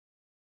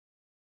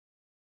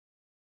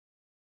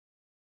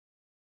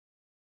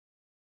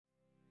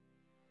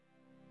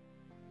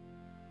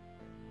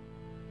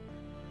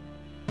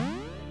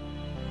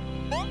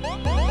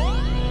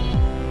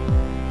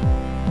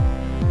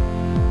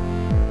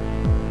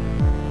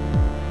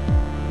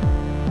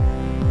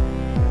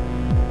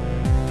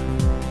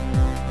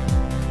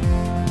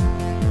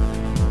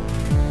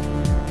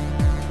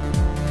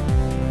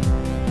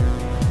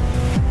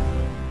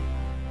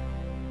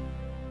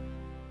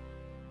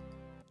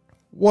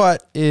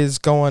What is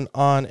going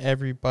on,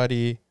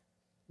 everybody?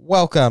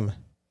 Welcome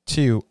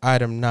to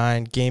Item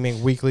 9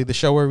 Gaming Weekly, the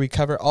show where we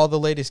cover all the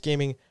latest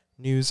gaming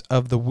news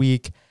of the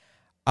week.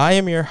 I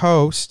am your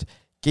host,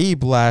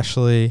 Gabe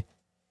Lashley.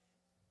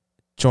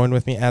 Joined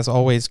with me, as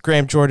always,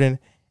 Graham Jordan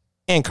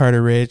and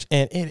Carter Ridge.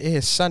 And it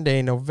is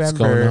Sunday,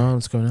 November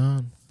What's going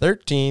on?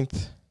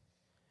 13th.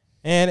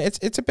 And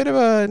it's a bit of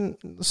a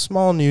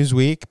small news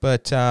week,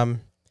 but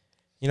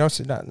you know,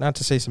 so not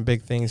to say some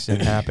big things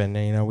didn't happen.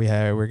 You know, we're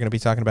going to be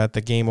talking about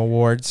the Game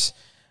Awards,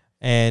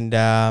 and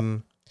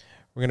we're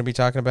going to be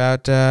talking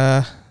about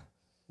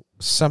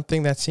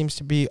something that seems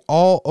to be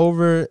all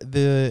over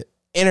the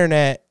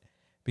internet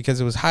because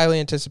it was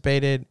highly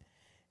anticipated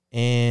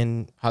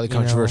and Highly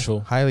controversial.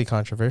 Highly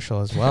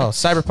controversial as well.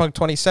 Cyberpunk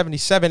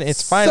 2077.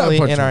 It's finally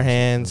in our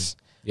hands.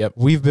 Yep.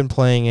 We've been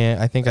playing it.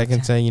 I think I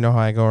can say, you know how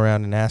I go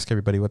around and ask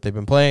everybody what they've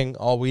been playing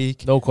all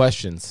week. No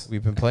questions.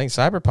 We've been playing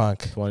Cyberpunk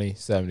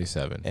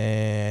 2077.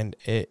 and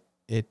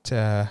it's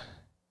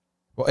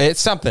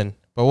something,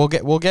 but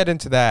we'll get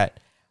into that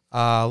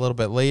a little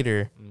bit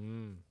later.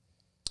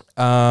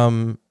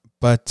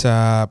 But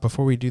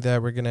before we do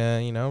that, we're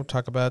gonna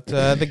talk about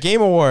the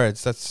Game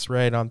Awards. That's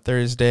right, on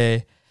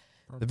Thursday,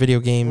 the video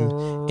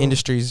game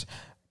industry's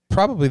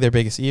probably their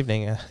biggest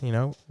evening.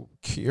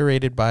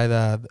 Curated by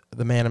the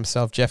man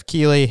himself, Jeff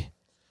Keighley.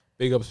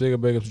 Big ups,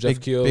 Jeff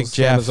Keels. Big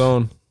Jeff.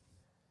 Amazon.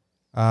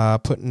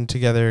 Putting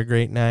together a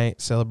great night,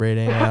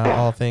 celebrating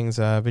all things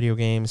video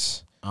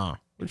games.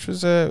 Which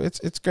was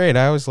it's great.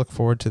 I always look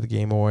forward to the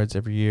Game Awards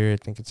every year. I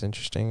think it's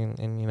interesting,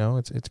 and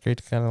it's great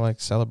to kind of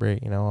like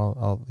celebrate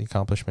all the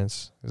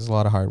accomplishments. There's a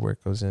lot of hard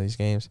work goes into these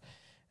games,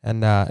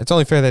 and it's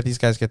only fair that these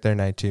guys get their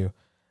night too.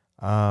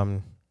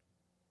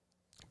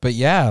 But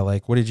yeah,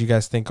 like, what did you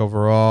guys think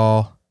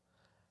overall?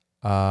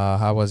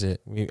 How was it?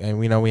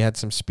 We had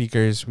some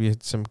speakers, we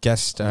had some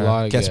guest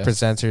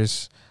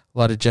presenters, a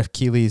lot of Jeff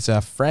Keighley's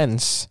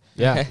friends.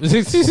 Yeah,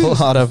 a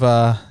lot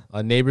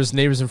of neighbors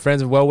and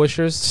friends and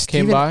well-wishers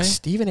came by.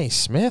 Stephen A.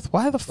 Smith?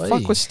 Why the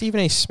fuck was Stephen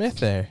A. Smith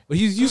there? But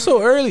he's used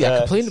so early. I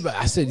complained about.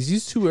 I said he's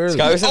used too early. This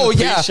guy was in the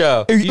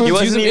pre-show. He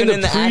wasn't even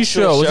in the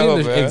pre-show, bro.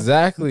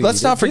 Exactly.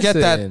 Let's not forget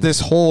that this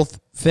whole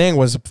thing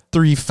was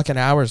 3 fucking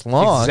hours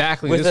long.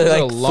 Exactly. With a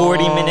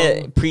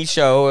 40-minute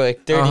pre-show,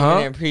 like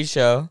 30-minute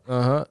pre-show.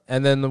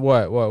 And then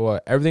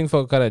what? Everything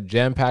felt kind of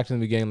jam-packed in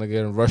the beginning, like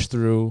getting rushed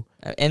through.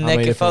 And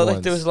like it felt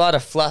like there was a lot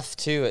of fluff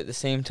too at the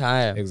same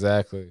time.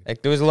 Exactly.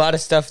 Like there was a lot of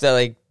stuff that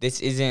like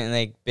this isn't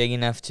like big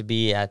enough to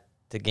be at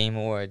the Game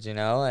Awards,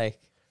 like.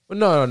 Well,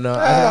 no.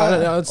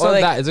 It's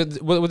not that. Is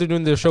it what they're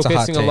doing? They're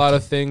showcasing a lot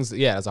of things.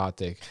 Yeah, it's a hot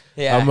take.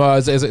 Yeah.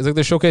 It's like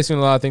they're showcasing a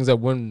lot of things that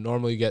wouldn't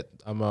normally get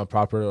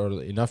proper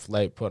or enough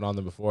light put on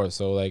them before.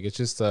 So like it's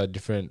just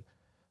different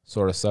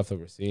sort of stuff that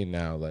we're seeing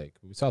now. Like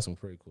we saw some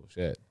pretty cool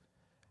shit.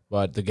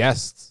 But the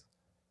guests,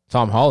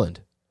 Tom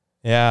Holland.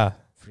 Yeah.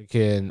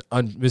 Freaking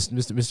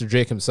Mr.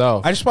 Drake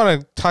himself. I just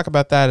want to talk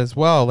about that as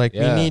well. Like,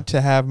 we need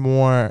to have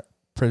more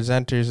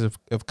presenters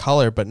of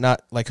color, but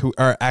not like who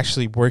are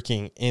actually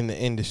working in the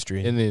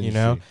industry.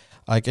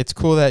 Like, it's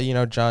cool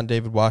that John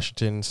David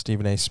Washington and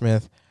Stephen A.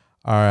 Smith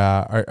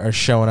are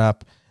showing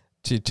up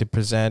to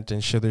present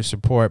and show their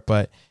support.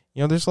 But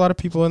there's a lot of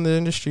people in the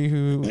industry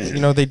who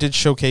they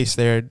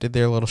did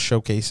their little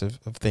showcase of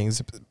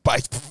things by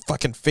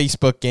fucking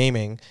Facebook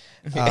Gaming.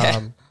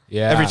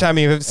 Yeah. Every time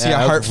you see a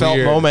heartfelt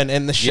moment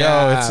in the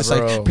show, it's just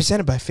like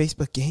presented by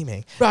Facebook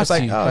Gaming. Brought it's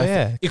like,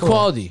 you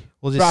equality. Cool.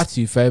 We'll brought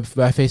to you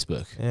by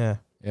Facebook. Yeah.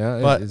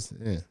 Yeah. But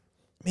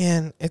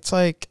man, it's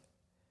like,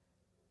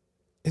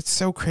 it's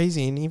so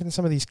crazy. And even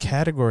some of these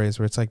categories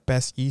where it's like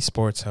best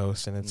esports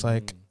host, and it's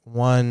like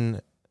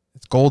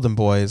it's Golden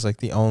Boy is like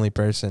the only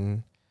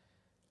person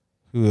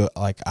who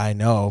like I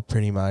know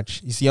pretty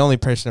much. He's the only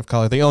person of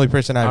color, the only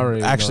person I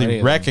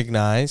actually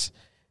recognize.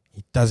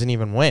 He doesn't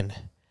even win.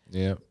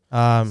 Yeah.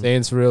 Saying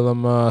it's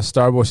real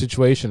Star Wars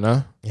situation,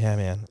 huh? Yeah,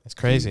 man. It's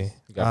crazy.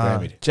 You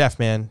got Jeff,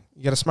 man,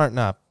 you gotta smarten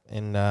up,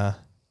 and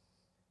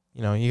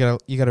you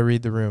gotta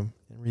read the room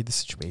and read the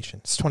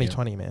situation. It's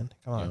 2020, man.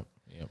 Come on.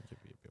 Yep.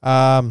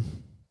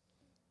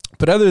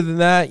 But other than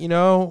that,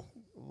 a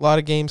lot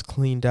of games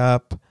cleaned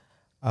up.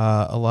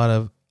 A lot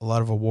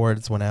of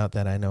awards went out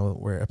that I know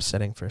were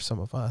upsetting for some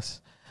of us.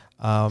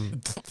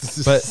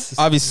 But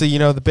obviously,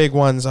 the big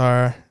ones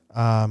are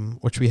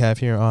which we have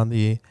here on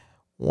the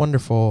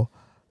wonderful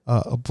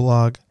a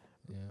blog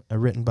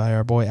written by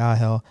our boy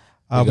Ahel.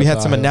 We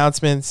had some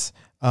announcements.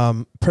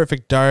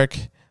 Perfect Dark,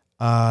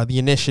 the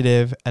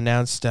initiative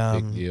announced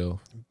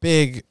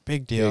big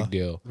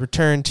deal.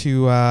 Return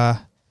to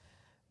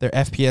their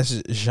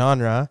FPS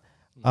genre.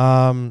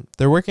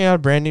 They're working on a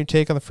brand new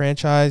take on the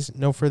franchise.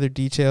 No further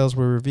details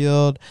were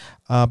revealed,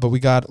 but we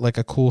got like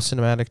a cool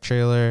cinematic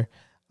trailer.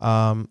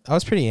 I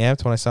was pretty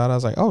amped when I saw it. I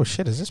was like, "Oh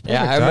shit, is this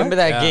Perfect Dark?" I remember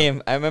that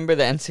game. I remember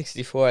the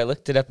N64. I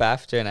looked it up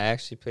after, and I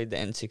actually played the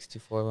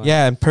N64 one.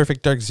 Yeah, and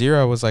Perfect Dark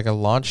Zero was like a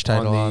launch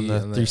title on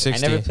the 360.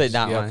 I never played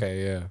that one.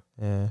 Okay,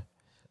 yeah.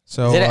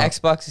 So is it an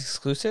Xbox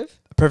exclusive?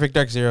 Perfect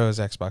Dark Zero is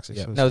Xbox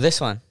exclusive. No, this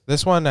one.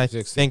 This one I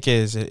 360. think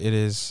it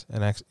is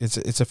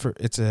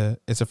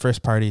it's a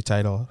first party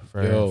title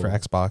for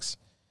Xbox.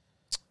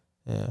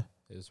 Yeah.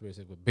 It's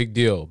basically a big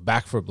deal.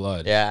 Back for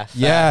Blood. Yeah.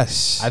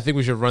 Yes. I think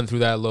we should run through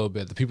that a little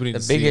bit. The people need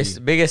to see.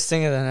 Biggest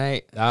thing of the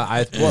night.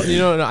 I think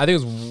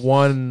it's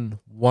one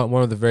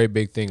of the very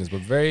big things,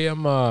 but very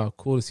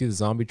cool to see the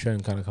zombie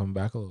trend kind of come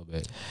back a little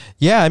bit.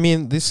 Yeah, I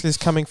mean, this is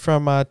coming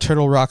from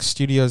Turtle Rock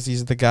Studios.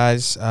 These are the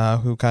guys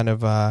who kind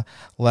of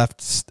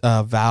left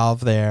Valve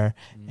there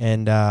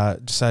and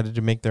decided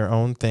to make their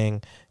own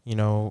thing. You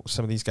know,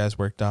 some of these guys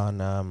worked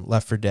on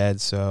Left 4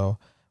 Dead,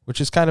 which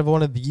is kind of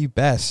one of the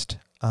best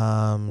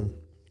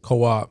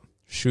Co-op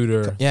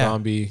shooter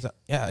zombie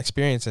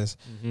experiences.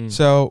 Mm-hmm.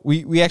 So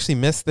we actually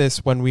missed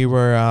this when we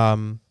were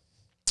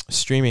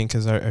streaming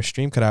because our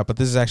stream cut out, but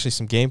this is actually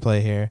some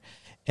gameplay here,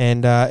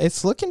 and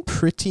it's looking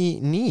pretty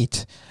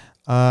neat,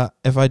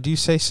 if I do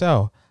say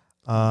so.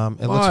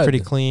 It looks pretty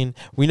clean.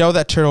 We know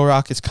that Turtle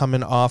Rock is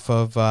coming off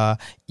of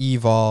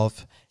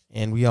Evolve,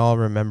 and we all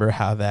remember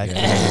how that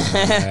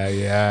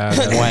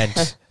game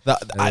went.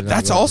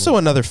 That's also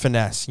another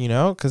finesse, you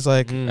know, because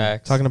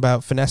talking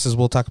about finesses,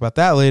 we'll talk about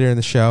that later in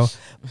the show.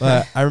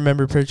 But I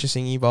remember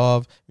purchasing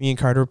Evolve. Me and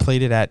Carter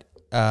played it at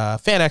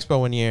Fan Expo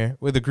one year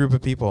with a group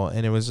of people,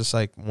 and it was just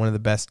like one of the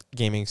best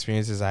gaming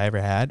experiences I ever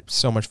had.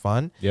 So much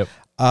fun. Yep.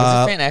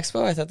 Was it Fan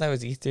Expo? I thought that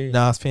was E3.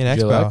 No, it's Fan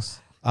Expo.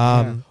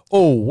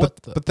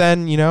 But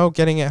then, you know,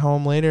 getting it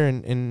home later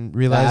and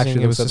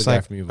realizing it was just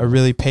like a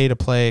really pay to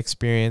play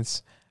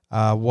experience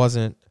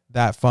wasn't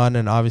that fun,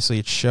 and obviously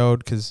it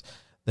showed because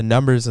the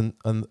numbers on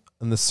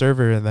the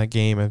server in that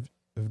game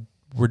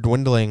were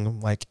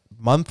dwindling like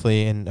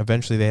monthly, and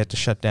eventually they had to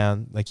shut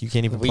down. Like you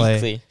can't even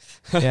Weekly.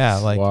 play. Yeah,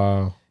 like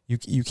wow.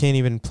 You can't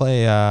even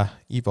play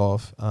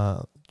Evolve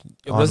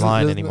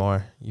online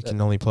anymore. You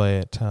can only play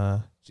it.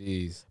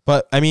 Jeez.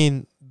 But I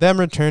mean, them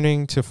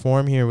returning to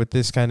form here with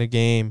this kind of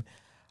game,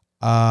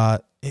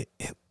 it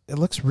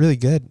looks really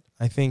good.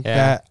 I think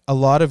that a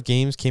lot of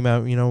games came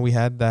out. You know, we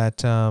had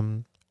that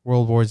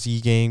World War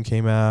Z game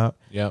came out.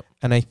 Yep.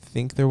 And I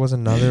think there was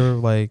another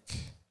I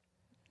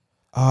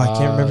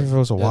can't remember if it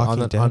was a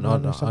Walking Dead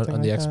one or something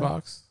on the like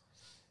Xbox.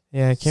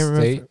 Yeah, I can't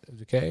remember. State of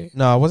Decay?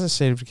 No, it wasn't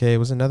State of Decay. It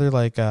was another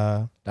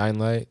Dying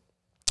Light.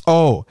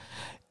 Oh,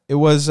 it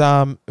was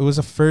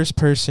a first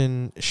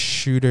person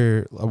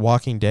shooter, a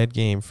Walking Dead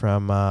game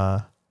from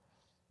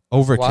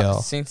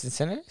Overkill. Saints and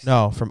Sinners?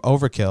 No, from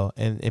Overkill,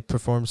 and it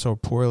performed so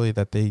poorly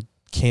that they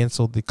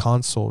canceled the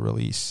console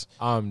release.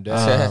 I'm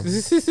dead.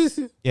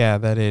 Yeah,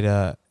 that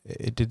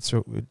it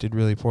did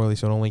really poorly,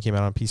 so it only came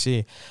out on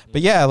PC.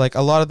 But yeah, like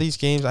a lot of these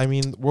games, I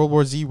mean, World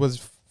War Z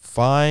was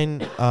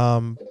fine,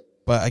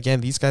 but again,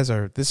 these guys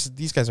are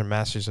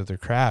masters of their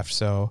craft.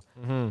 So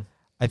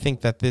I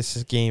think that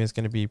this game is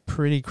going to be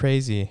pretty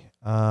crazy.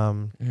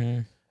 I'm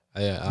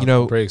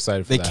I'm pretty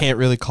excited for that. They can't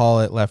really call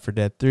it Left 4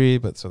 Dead 3,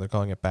 but so they're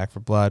calling it Back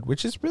 4 Blood,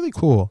 which is really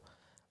cool.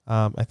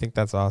 I think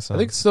that's awesome. I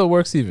think it still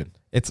works even.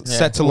 It's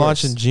set to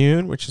launch in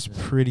June, which is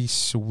pretty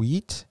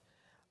sweet.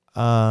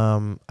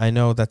 I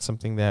know that's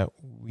something that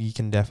we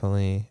can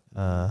definitely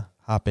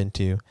hop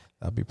into.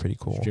 That'll be pretty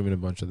cool. Streaming a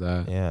bunch of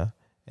that. Yeah.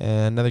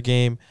 And another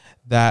game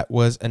that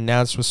was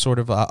announced was sort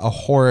of a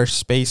horror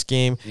space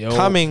game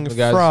coming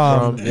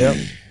from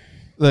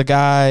the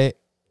guy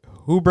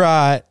who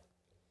brought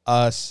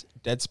us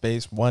Dead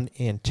Space 1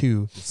 and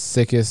 2. The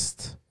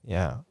sickest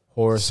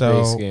horror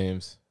space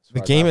games.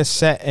 The game is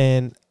set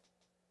in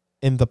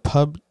the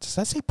does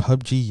that say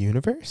PUBG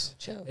universe?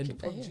 In the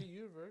PUBG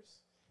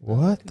universe.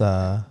 What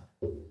the?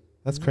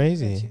 That's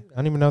crazy. I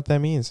don't even know what that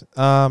means.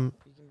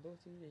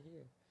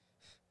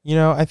 You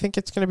know, I think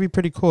it's going to be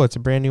pretty cool. It's a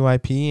brand new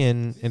IP,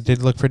 and it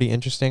did look pretty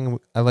interesting.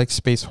 I like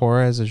space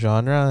horror as a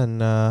genre,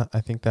 and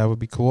I think that would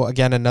be cool.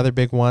 Again, another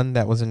big one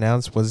that was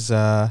announced was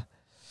whatever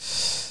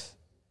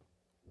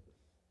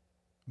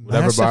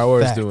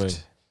BioWare is doing.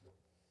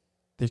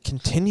 They're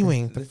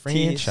continuing the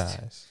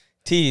franchise.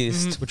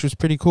 Teased. Which was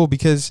pretty cool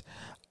because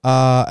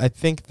I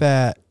think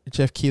that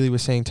Jeff Keighley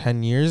was saying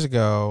 10 years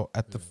ago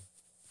at the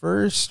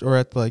first or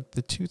at like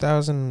the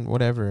 2000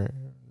 whatever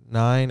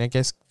 9 I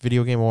guess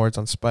Video Game Awards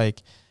on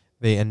Spike,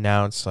 they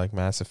announced like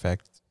Mass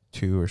Effect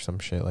 2 or some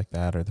shit like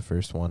that, or the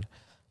first one,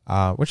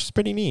 which is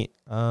pretty neat.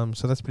 So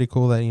that's pretty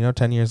cool that, you know,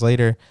 10 years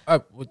later.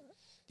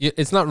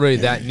 It's not really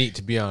that neat,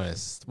 to be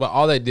honest. Well,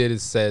 all they did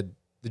is said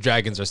the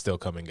dragons are still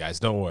coming, guys.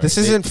 Don't worry. This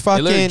isn't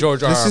fucking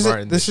George R. R.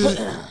 Martin.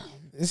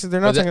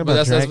 They're not talking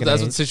about Dragon Age.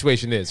 That's what the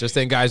situation is. They're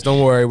saying, guys,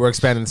 don't worry. We're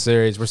expanding the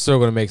series. We're still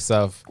going to make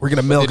stuff. We're going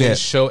to milk it.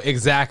 Show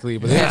exactly,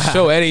 but they didn't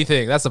show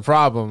anything. That's the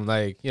problem.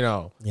 Like, you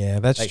know. Yeah,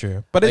 that's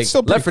true. But it's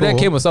still pretty Left 4 Dead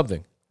came with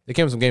something. They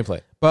came with some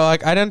gameplay. But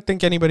like, I don't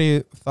think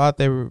anybody thought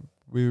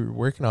we were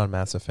working on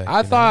Mass Effect.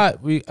 I thought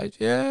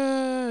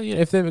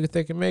if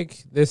they could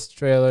make this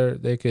trailer,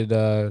 they could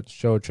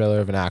show a trailer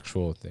of an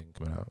actual thing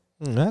coming out.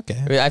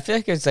 Okay. I feel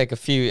like it's like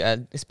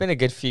it's been a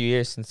good few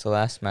years since the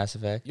last Mass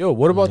Effect. Yo,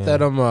 what about that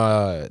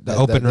the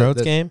open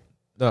roads game?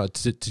 No,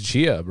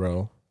 Tchia,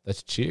 bro.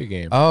 That's a cheer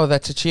game. Oh,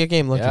 that's a Chia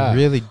game looking Yeah.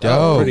 really That was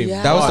dope. pretty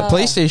That was the fun.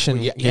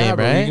 PlayStation game,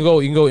 bro, right? You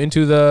can go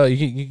into the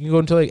you can go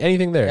into like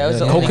anything there. That was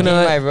the Yeah. only game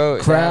Coconut. I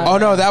wrote. crab. Oh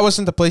no, that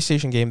wasn't the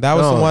PlayStation game. That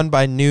was No. the one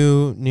by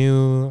New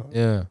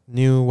Yeah.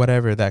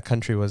 whatever that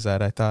country was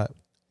at. I thought.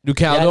 New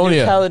Yeah, New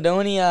Caledonia.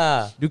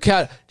 Caledonia. New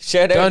Cal.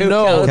 Shout out Don't New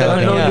know.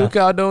 Caledonia. New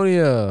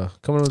Caledonia.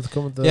 Coming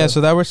with the. Yeah,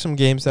 so that were some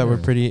games that were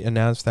Yeah. pretty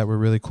announced that were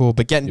really cool.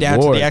 But getting The down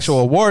to awards. the actual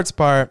awards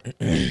part,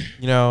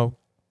 you know,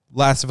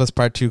 Last of Us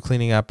Part 2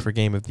 cleaning up for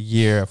Game of the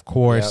Year, of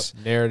course.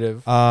 Yep.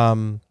 Narrative.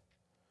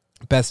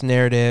 Best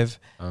narrative.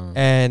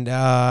 And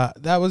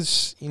that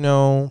was, you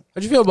know,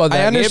 How'd you feel about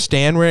that? I Gabe?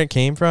 understand where it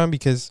came from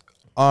because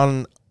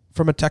from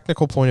a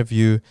technical point of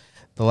view,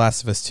 The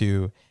Last of Us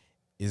 2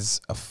 is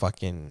a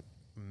fucking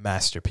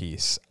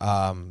masterpiece.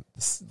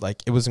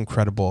 Like it was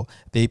incredible.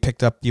 They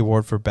picked up the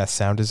award for best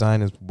sound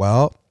design as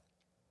well.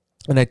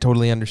 And I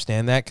totally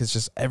understand that because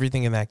just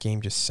everything in that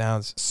game just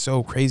sounds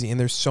so crazy. And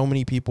there's so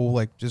many people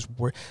like so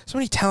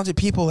many talented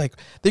people. Like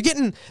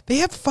they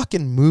have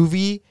fucking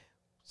movie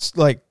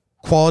like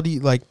quality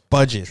like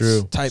budgets.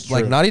 True. Type It's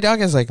like true. Naughty Dog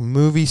has like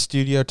movie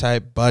studio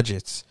type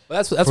budgets.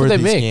 That's for what they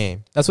these make.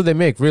 games. That's what they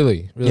make.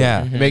 Really.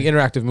 Yeah. They make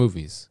interactive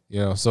movies.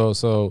 You know.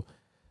 So.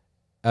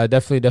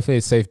 Definitely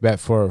a safe bet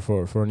for a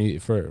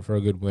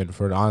good win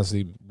for an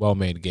honestly well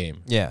made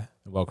game, Yeah.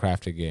 a well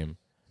crafted game.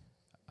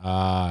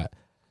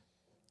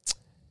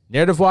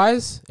 Narrative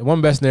wise, it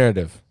won best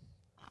narrative.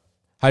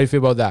 How do you feel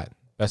about that?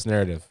 Best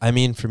narrative. I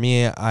mean, for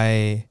me,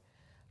 I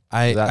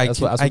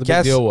That's what the big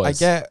guess deal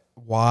was. I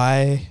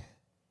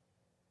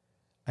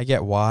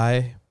get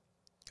why.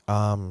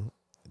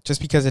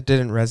 Just because it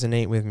didn't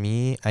resonate with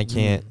me, I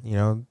can't. You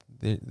know,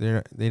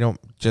 they don't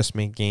just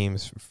make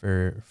games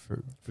for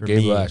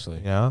Gabriel, me, actually.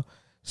 You know,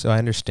 so I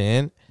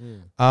understand.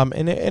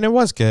 And it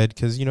was good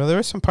because you know there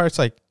were some parts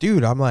like,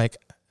 dude, I'm like.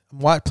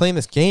 Playing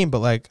this game, but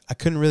like I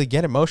couldn't really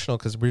get emotional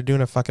because we're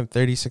doing a fucking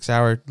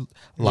 36-hour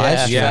live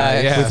stream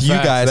with you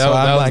guys. So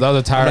I'm like, I'm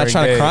not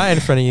trying to cry in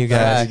front of you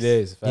guys.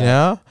 You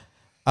know,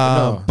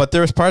 but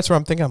there was parts where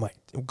I'm thinking, I'm like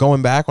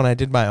going back when I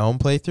did my own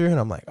playthrough, and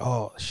I'm like,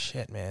 oh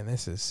shit, man,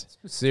 this is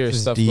serious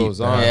is stuff deep, goes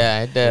bro. on.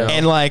 Yeah, it does.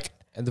 and like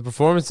And the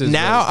performances.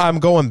 now I'm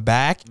going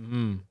back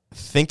Mm-hmm.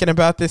 thinking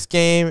about this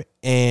game,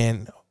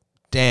 and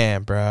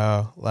damn,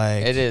 bro,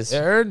 like It is. It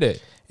earned it.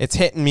 it's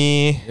hitting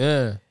me.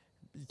 Yeah.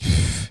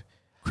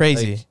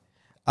 Crazy.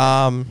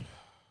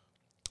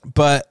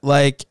 But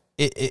like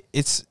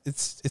it's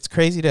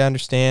crazy to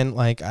understand.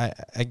 Like I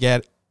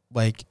get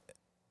like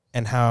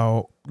and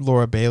how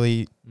Laura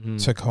Bailey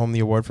took home the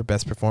award for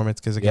best performance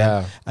because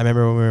again I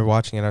remember when we were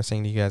watching it I was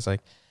saying to you guys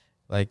like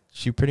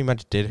she pretty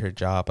much did her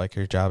job. Like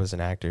her job as an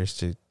actor is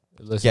to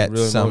get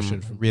real some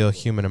emotion from real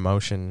human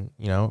emotion,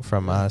 you know,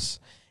 from us,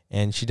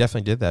 and she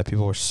definitely did that.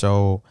 People were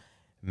so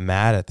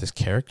mad at this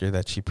character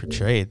that she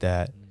portrayed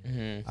that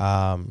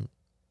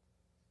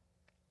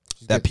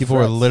that people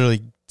were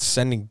literally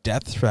sending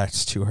death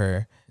threats to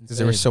her because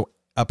they were so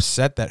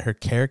upset that her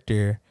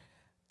character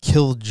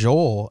killed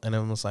Joel. And I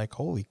was like,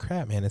 holy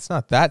crap, man, it's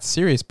not that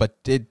serious. But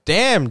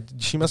damn,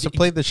 she must have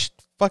played the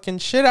fucking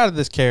shit out of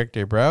this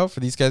character, bro, for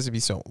these guys to be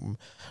so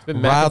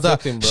riled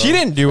up. She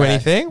didn't do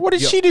anything. What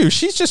did she do?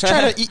 She's just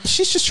trying to eat.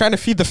 She's just trying to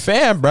feed the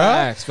fam, bro.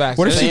 Facts.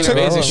 What if she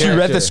Amazing she read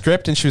character. the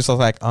script and she was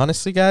like,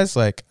 honestly, guys,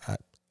 like,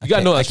 You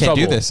gotta know I that's can't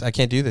do trouble. this. I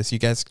can't do this. You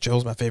guys,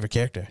 Joel's my favorite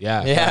character.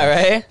 Yeah. Yeah,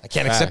 right? I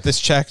can't accept this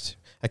check.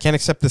 I can't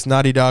accept this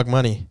Naughty Dog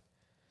money.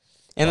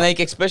 And like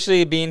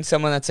especially being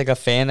someone that's like a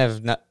fan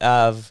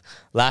of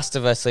Last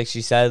of Us, like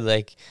she said,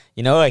 like,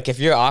 you know, like if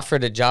you're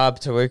offered a job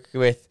to work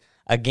with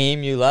a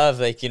game you love,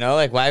 like, you know,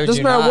 like why would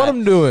Doesn't you matter not? what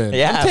I'm doing.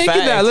 Yeah, I'm taking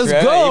facts, that. Let's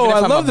right? go. Even if I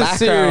I'm love a the background,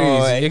 series.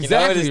 like,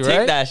 Exactly, you know, just right?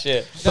 take that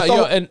shit. No,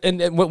 yo,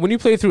 and when you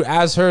play through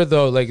as her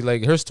though, like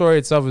her story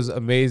itself is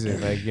amazing.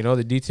 Like, you know,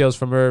 the details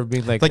from her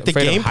being like the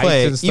afraid of heights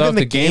gameplay, and stuff, even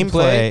the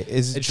gameplay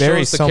is it very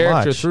shows the so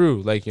character much.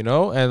 through, like, you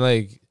know, and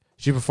like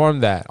she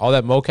performed that, all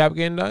that mocap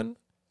getting done.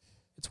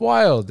 It's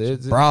wild.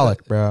 It's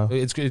Brolic, bro.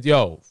 It's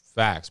yo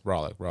facts,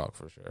 Brolic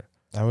for sure.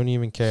 I wouldn't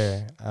even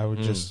care. I would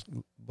just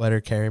let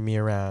her carry me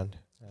around.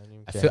 I don't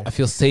even care. I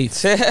feel safe.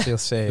 feel feel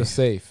safe.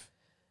 safe.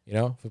 You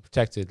know, feel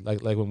protected.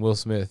 Like when Will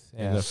Smith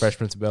in the Fresh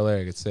Prince of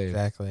Bel-Air gets saved.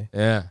 Exactly.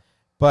 Yeah.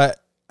 But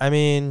I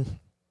mean,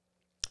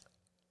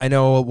 I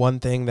know one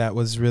thing that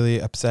was really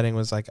upsetting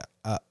was like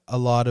a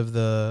lot of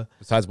the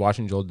Besides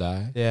watching Joel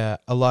die.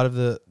 a lot of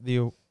the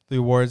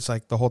awards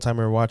like the whole time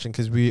we were watching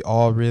because we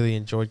all really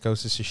enjoyed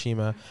Ghost of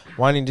Tsushima,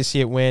 wanting to see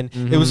it win.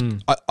 It was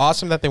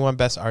awesome that they won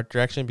Best Art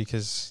Direction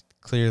because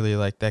clearly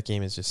like that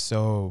game is just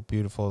so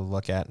beautiful to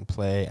look at and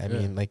play. I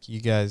mean, like you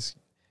guys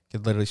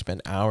could literally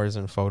spend hours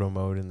in photo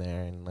mode in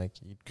there and like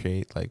you'd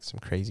create like some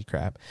crazy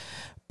crap.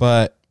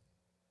 But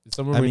It's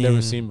somewhere we've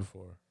never seen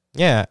before.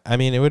 yeah, I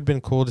mean, it would have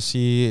been cool to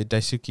see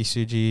Daisuke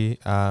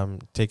Tsuji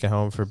take it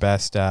home for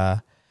best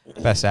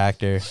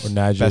actor Or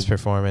Najee. best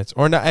performance,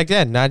 or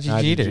again Najee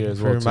Najee Jeter as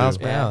for well, Miles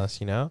too.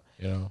 Morales, you know,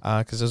 You know,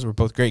 because those were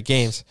both great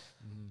games.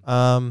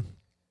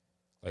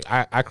 like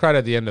I cried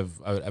at the end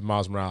of at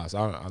Miles Morales.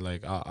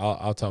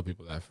 I'll tell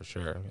people that for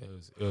sure. It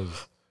was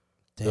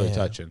really Damn.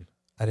 touching.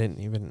 I didn't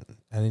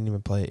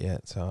even play it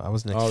yet, so I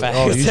wasn't. Oh,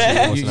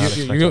 expecting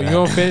you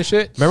gonna finish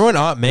it? Remember when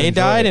Aunt May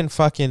Enjoy died it. in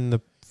fucking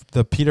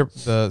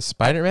the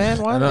Spider-Man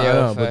I one? know, Yeah, I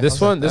know. But facts.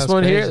 this one, That was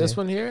crazy. this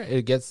one here,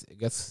 it gets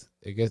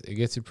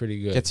you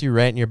pretty good. Gets you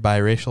right in your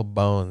biracial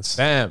bones.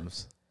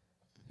 Bams.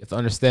 You have to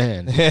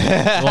understand.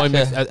 That's Only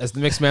as the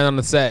mixed man on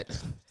the set,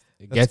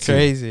 it gets you.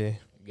 crazy.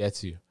 It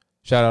gets you.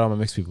 Shout out all my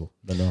mixed people.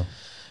 But no.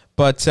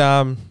 But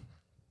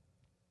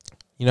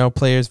you know,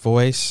 Player's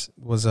Voice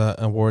was an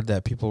award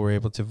that people were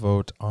able to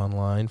vote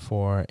online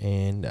for,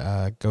 and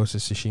Ghost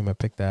of Tsushima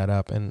picked that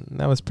up, and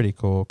that was pretty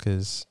cool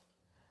because,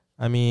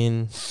 I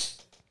mean,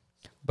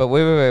 But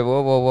wait,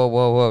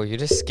 whoa! You're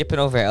just skipping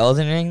over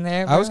Elden Ring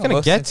there. I was bro? gonna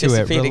Most get to it.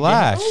 anticipated game.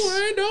 Relax.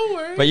 Don't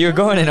worry. But you were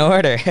going in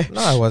order.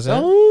 No, I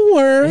wasn't. Don't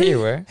worry. Here you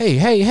were.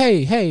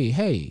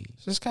 Hey.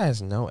 This guy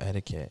has no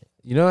etiquette.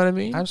 You know what I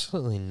mean?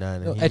 Absolutely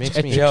none. No, And he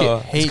makes me yo,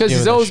 hate It's because doing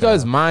he's the always got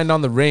his show. mind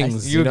on the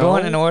rings. You were know?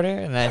 going in order,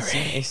 and I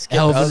see you skipped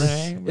Elden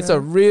Ring. It's a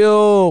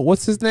real,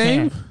 what's his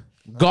name?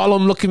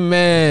 Gollum looking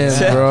man,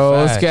 Yeah,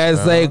 bro. facts, This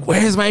guy's bro. like,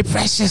 where's my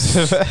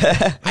precious?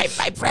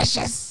 my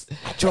precious.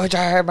 George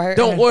R. Martin.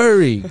 Don't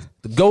worry.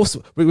 The ghost,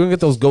 we're going to get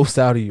those ghosts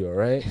out of you, all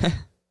right?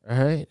 All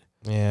right?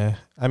 Yeah,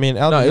 I mean,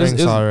 Elden it was-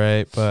 Ring's it was- all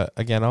right, but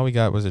again, all we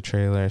got was a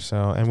trailer.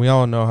 So, and we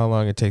all know how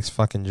long it takes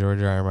fucking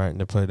George R. Martin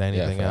to put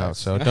anything out. facts.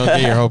 So, don't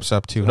get your hopes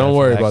up too high. Don't for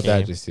worry that about that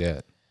game. just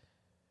yet.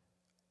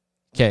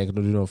 Can't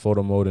do no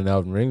photo mode in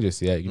Elden Ring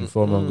just yet. You can do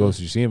photo mode in Ghost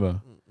of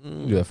Tsushima. You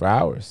can do that for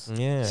hours.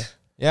 Yeah,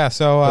 yeah.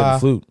 So, Play the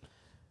flute.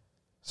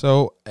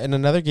 so, and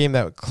another game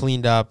that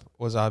cleaned up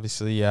was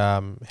obviously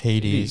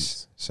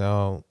Hades.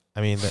 So,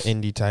 I mean, the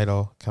indie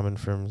title coming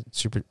from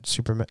Super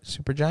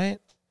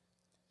Giant.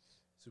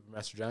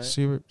 Supermaster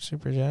Giant.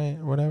 Super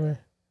Giant, whatever.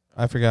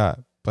 I forgot,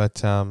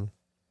 but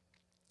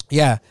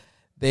yeah,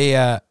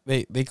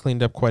 they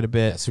cleaned up quite a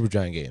Yeah, bit. Super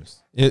Giant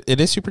Games. It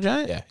is Super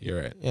Giant. Yeah,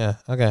 you're right. Yeah.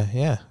 Okay.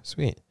 Yeah.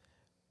 Sweet.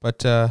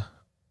 But I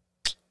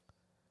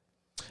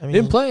mean,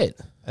 Didn't play it.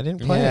 I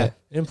didn't play Yeah. it.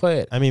 Didn't play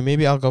it. I mean,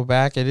 maybe I'll go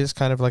back. It is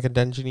kind of like a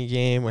dungeony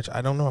game, which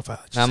I don't know if I.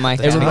 Just Not my have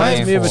the It thing. time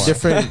reminds me of a for.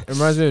 different. It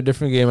reminds me of a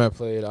different game I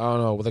played. I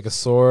don't know, with like a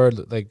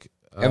sword, like.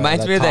 It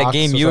reminds me of that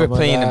game you were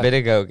playing a bit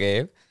ago,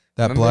 Gabe.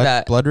 That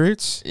Remember Blood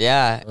Roots.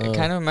 Yeah, Oh. it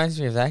kind of reminds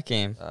me of that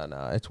game.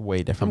 No, it's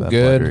way different I'm than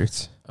good. Blood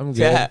Roots. I'm good.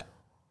 Yeah,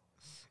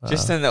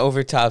 just Uh, in the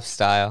overtop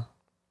style.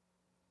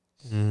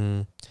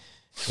 mhm.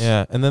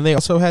 Yeah, and then they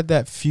also had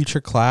that future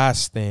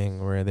class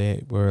thing where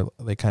they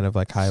kind of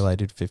like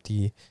highlighted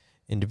 50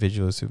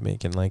 individuals who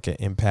making like an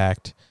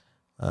impact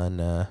on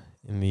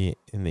in the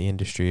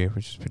industry,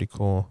 which is pretty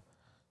cool.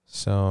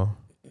 So,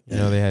 you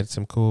know, they had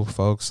some cool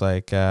folks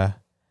like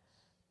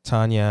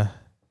Tanya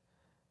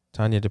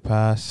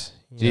DePass.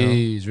 You know.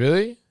 Jeez,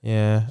 really?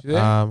 Yeah. She there?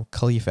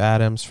 Khalif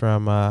Adams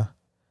from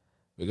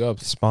Big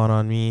ups. Spawn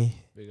on Me.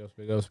 Big ups.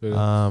 Big ups. Big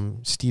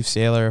ups. Steve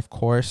Saylor, of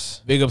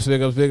course. Big ups.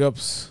 Big ups. Big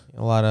ups.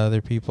 A lot of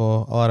other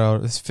people.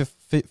 It's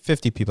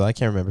 50 people. I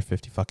can't remember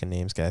 50 fucking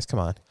names, guys. Come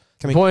on.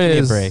 Give me point a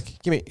is- break.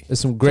 Give me. There's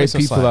some great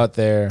some people slack. out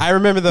there. I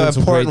remember the doing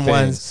some great important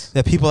ones, things.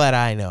 the people that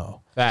I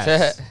know.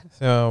 Facts.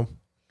 So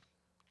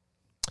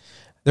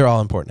they're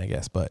all important, I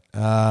guess. But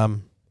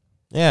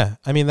yeah,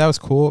 I mean, that was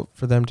cool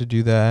for them to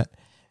do that.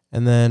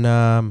 And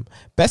then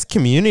best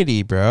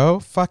community, bro.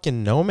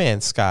 Fucking No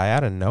Man's Sky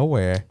out of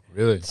nowhere.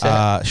 Really?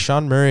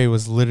 Sean Murray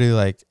was literally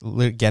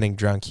like getting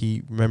drunk.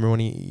 Remember when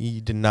he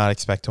did not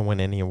expect to win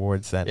any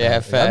awards that Yeah, night.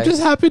 I'm facts.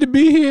 just happy to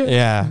be here.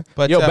 Yeah,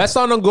 but Yo, best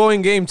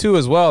ongoing game too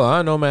as well,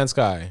 huh? No Man's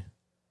Sky.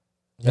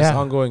 Best yeah.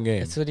 ongoing game.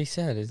 That's what he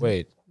said. Isn't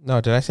Wait, No,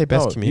 did I say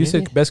best no, community? You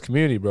said best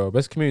community, bro.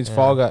 Best community is Yeah.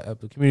 Fall Guy.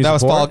 Community that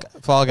was support?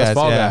 Fall Guys. That's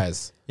Fall yeah.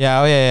 Guys.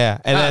 Yeah, oh yeah.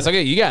 And And then that's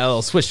okay. You got a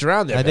little switched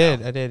around there. I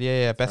now. did.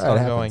 Yeah. Best Alright,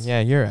 it ongoing. happens.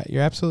 Yeah,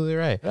 you're absolutely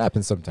right. It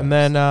happens sometimes.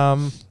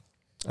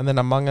 And then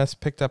Among Us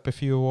picked up a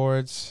few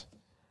awards.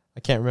 I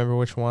can't remember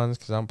which ones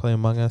because I don't play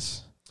Among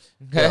Us.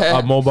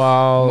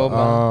 mobile.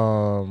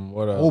 Mobile.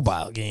 What else?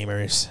 Mobile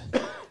gamers,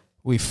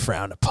 we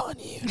frown upon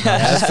you.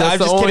 that's I'm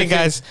the just only kidding, thing-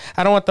 guys.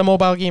 I don't want the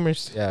mobile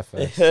gamers. Yeah,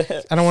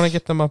 facts. I don't want to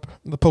get them up.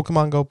 The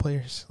Pokemon Go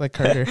players like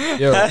Carter.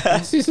 Yo,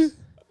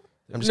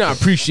 I'm just not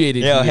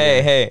appreciated. Yo,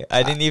 here. hey,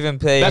 I didn't even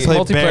play. That's I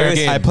played multiplayer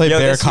game. I played Yo,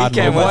 Bear this COD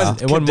weekend Mobile.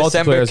 was It won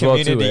December multiplayer as well,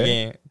 too, community eh?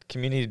 game,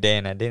 community day,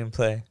 and I didn't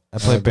play. I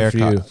played Bear good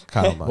for you.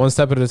 COD Mobile. One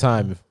step at a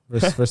time.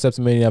 First step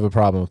to many have a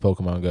problem with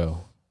Pokemon Go.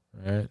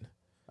 All right.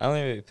 I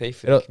only really pay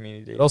for It'll- the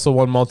community day. It also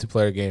won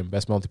multiplayer game,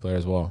 best multiplayer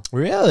as well.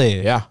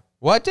 Really? Yeah.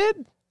 What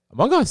did?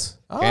 Among Us.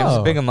 Oh. Yeah, I'm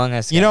a big Among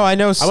Us. You guy. know, I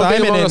know I'm a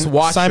big Among Us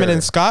watcher. Simon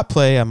and Scott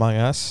play Among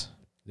Us.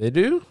 They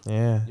do?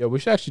 Yeah. Yo, we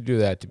should actually do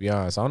that, to be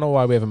honest. I don't know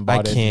why we haven't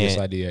bought into this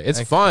can't. idea. It's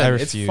I fun.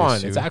 It's refuse fun.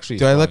 to. It's actually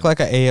Do I look fun. like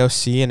a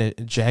AOC and a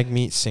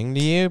Jagmeet Singh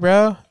to you,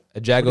 bro? a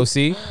Jago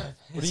C?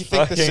 What do you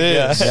think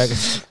this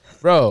is?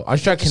 Bro, I'm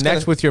just trying to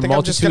connect with your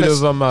multitude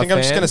of I think I'm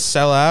just gonna fans.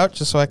 sell out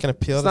just so I can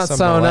appeal It's to not some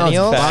selling out.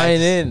 millennials. It's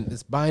buying in.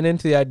 It's buying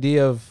into the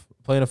idea of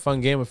playing a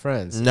fun game with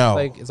friends. No.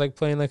 It's like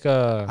playing like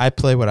a. I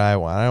play what I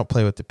want. I don't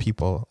play what the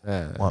people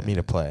eh. want me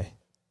to play.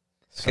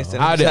 So, Kristen,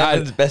 I'd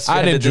Simon's best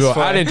friend at this point.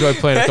 I'd enjoy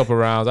playing a couple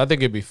rounds. I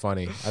think it'd be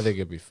funny. I think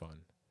it'd be fun.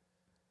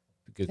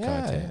 Good yeah,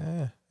 content.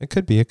 yeah. It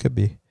could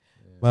be.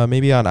 Well,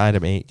 maybe on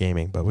item 8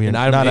 gaming, but we're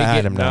not on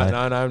item 9.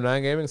 Not item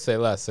 9 gaming. Say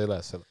less.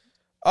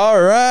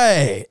 All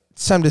right.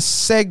 It's time to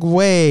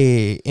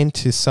segue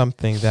into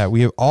something that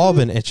we have all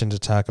been itching to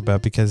talk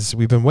about because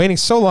we've been waiting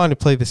so long to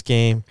play this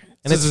game.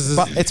 And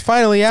it's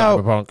finally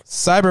out.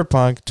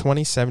 Cyberpunk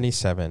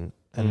 2077,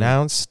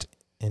 announced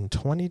in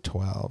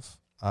 2012.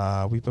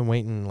 We've been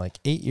waiting like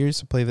 8 years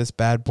to play this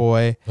bad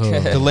boy.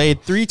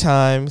 Delayed 3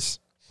 times.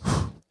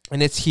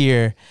 And it's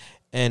here.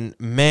 And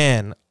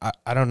man,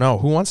 I don't know.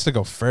 Who wants to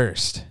go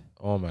first?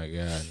 Oh my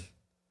God.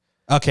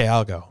 Okay,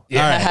 I'll go.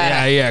 Yeah, all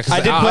right. yeah.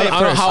 I did play it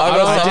first.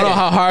 I don't know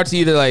how hard to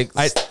either like.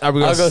 Are we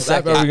going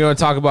to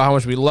talk about how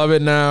much we love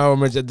it now,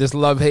 or this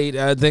love hate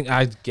thing?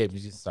 I gave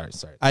you. Sorry.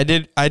 I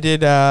did.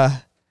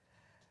 The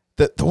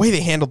way they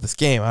handled this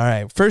game. All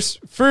right. First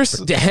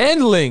the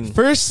handling.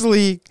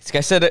 Firstly, this guy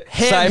said it.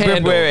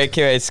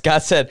 Wait.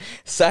 Scott said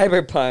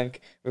Cyberpunk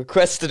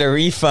requested a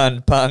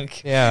refund.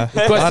 Punk. Yeah.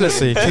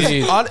 Honestly,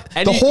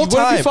 the whole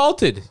time.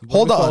 Defaulted.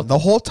 Hold on. The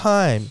whole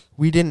time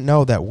we didn't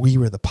know that we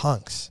were the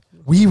punks.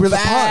 We were the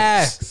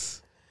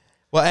punks.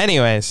 Well,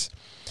 anyways,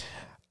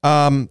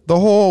 the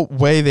whole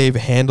way they've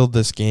handled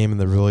this game in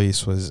the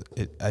release was,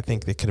 I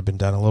think they could have been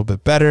done a little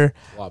bit better.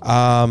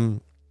 I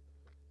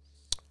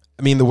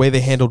mean, the way they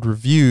handled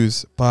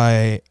reviews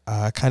by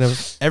kind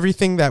of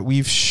everything that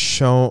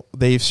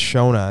they've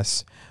shown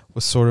us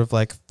was sort of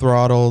like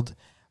throttled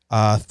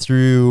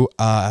through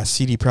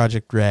CD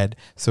Projekt Red.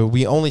 So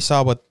we only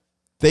saw what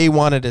they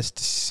wanted us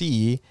to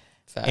see.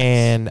 Facts.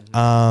 And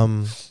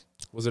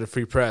was it a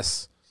free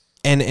press?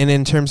 And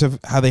in terms of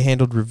how they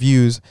handled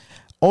reviews,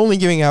 only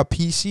giving out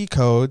PC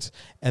codes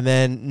and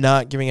then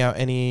not giving out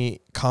any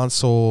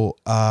console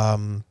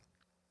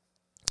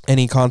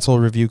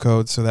review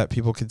codes so that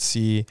people could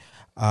see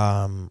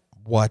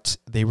what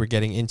they were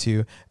getting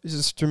into. This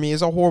is, to me,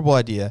 is a horrible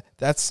idea.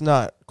 That's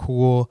not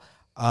cool.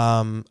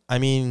 I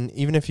mean,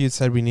 even if you'd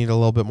said we need a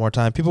little bit more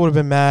time, people would have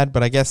been mad,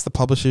 but I guess the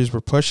publishers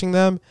were pushing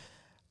them.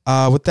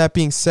 With that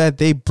being said,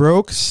 they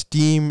broke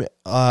Steam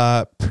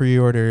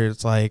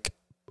pre-orders like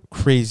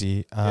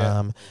crazy.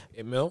 8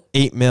 mil?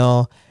 8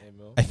 mil.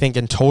 I think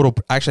in total.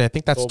 Actually, I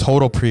think that's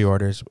total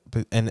pre-orders.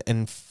 And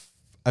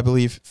I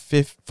believe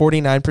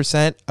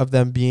 49% of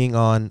them being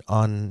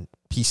on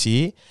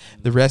PC,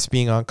 the rest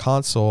being on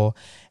console.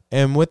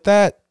 And with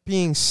that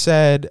being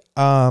said,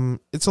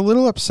 it's a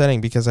little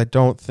upsetting because I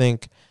don't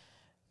think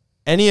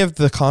any of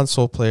the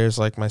console players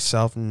like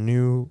myself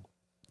knew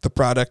the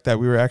product that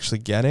we were actually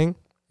getting.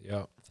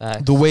 Yeah.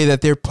 The way that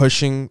they're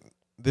pushing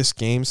this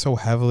game so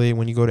heavily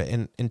when you go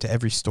to into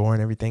every store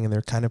and everything, and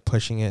they're kind of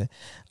pushing it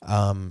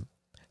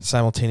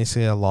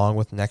simultaneously along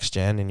with next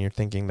gen, and you're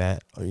thinking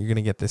that you're going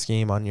to get this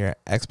game on your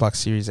Xbox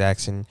Series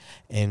X and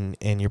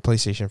your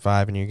PlayStation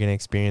 5, and you're going to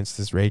experience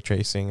this ray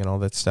tracing and all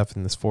that stuff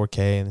in this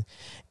 4K,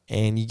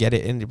 and you get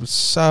it, and it was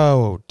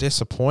so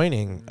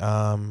disappointing.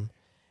 And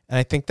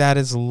I think that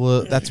is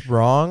that's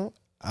wrong.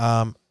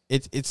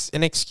 It's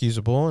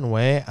inexcusable in a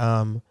way,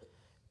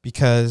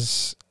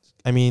 because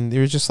I mean,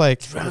 they're just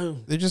like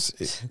they're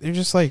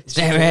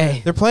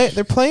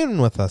playing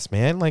with us,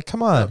 man. Like,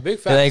 come on. Big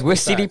facts, they're like, we're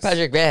CD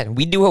Projekt Red.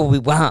 We do what we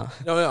want.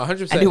 No,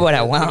 100%. I do what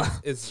I want.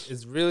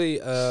 It's really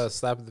a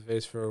slap in the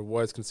face for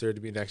what is considered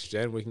to be next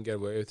gen. We can get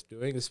away with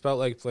doing. It felt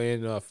like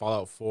playing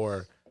Fallout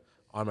 4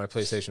 on my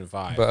PlayStation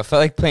 5. Bro, I felt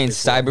like playing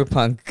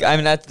Cyberpunk. I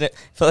mean,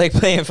 felt like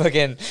playing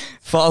fucking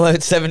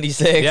Fallout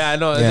 76. Yeah, I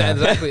know. Yeah.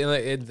 Exactly.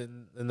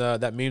 And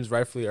that meme's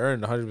rightfully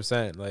earned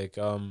 100%. Like,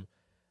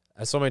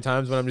 so many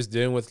times when I'm just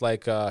dealing with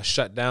like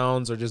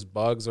shutdowns or just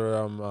bugs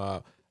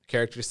or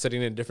characters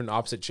sitting in different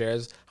opposite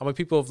chairs, how many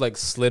people have like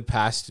slid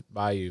past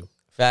by you?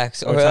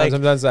 Facts. Or like,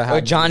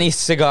 or Johnny's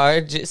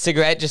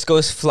cigarette just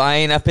goes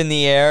flying up in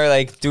the air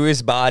like through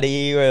his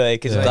body, or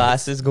like his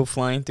glasses go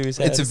flying through his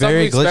head. It's a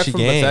very glitchy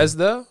game.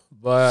 Bethesda,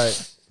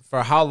 but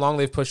for how long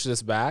they've pushed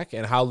this back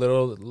and how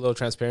little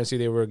transparency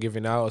they were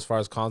giving out as far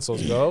as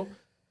consoles go.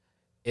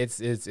 It's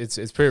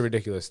pretty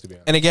ridiculous, to be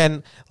honest. And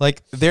again,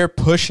 like, they're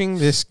pushing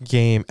this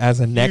game as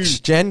a next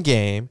gen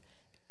game,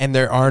 and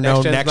there are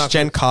no next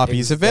gen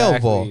copies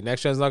available.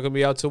 Next gen's not going to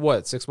be out to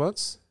what, 6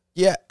 months?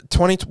 Yeah,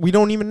 we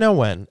don't even know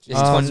when.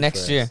 Just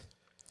next year.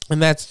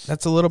 And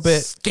that's a little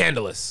bit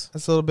scandalous.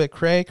 That's a little bit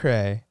cray.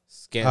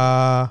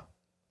 Scandalous.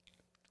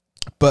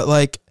 But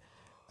like,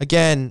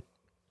 again,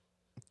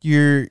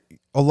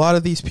 a lot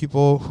of these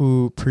people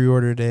who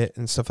pre-ordered it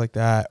and stuff like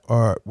that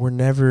were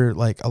never,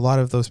 like, a lot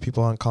of those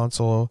people on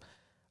console.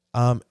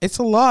 It's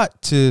a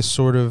lot to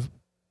sort of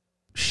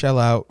shell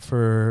out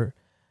for,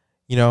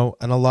 and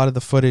a lot of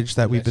the footage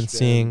that we've been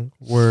seeing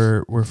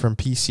were from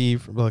PC,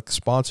 like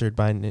sponsored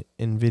by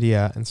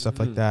NVIDIA and stuff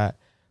like that.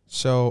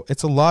 So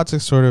it's a lot to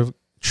sort of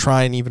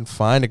try and even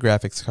find a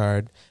graphics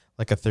card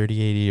like a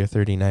 3080 or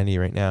 3090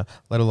 right now,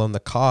 let alone the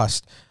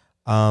cost.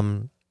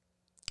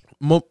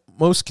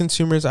 Most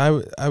consumers, I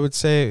would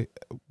say,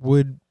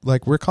 we're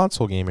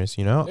console gamers,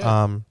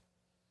 Yeah.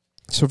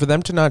 So for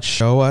them to not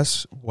show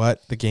us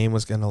what the game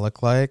was going to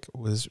look like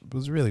was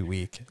really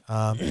weak.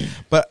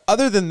 But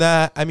other than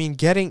that, I mean,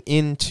 getting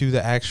into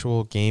the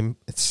actual game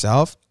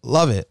itself,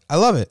 love it. I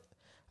love it.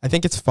 I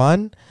think it's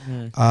fun.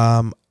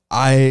 Mm.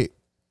 I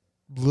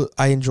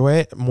enjoy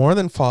it more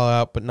than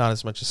Fallout, but not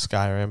as much as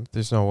Skyrim.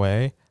 There's no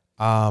way.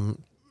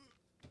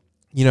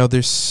 You know,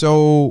 there's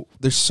so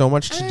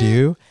much to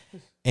do,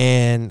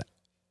 and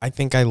I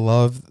think I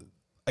love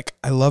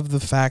the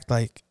fact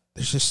like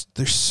there's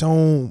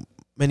so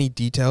many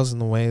details in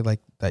the way like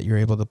that you're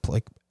able to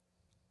play,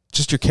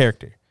 just your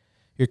character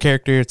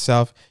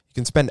itself. You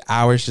can spend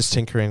hours just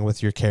tinkering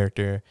with your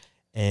character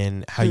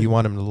and how you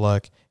want him to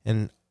look,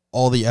 and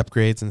all the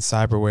upgrades and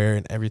cyberware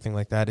and everything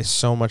like that is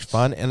so much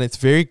fun. And it's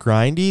very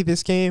grindy,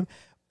 this game,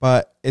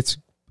 but it's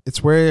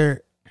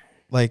where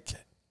like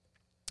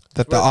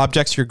that the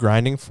objects you're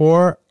grinding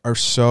for are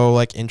so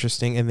like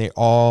interesting, and they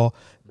all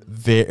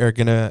are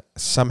gonna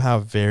somehow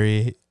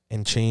vary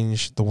and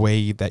change the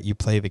way that you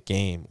play the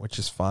game, which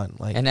is fun.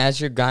 Like, and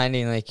as you're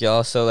grinding, like you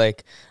also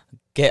like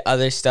get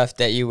other stuff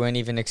that you weren't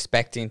even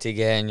expecting to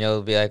get, and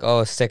you'll be like,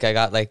 oh sick, I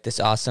got like this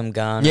awesome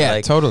gun. yeah, or,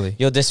 like, totally.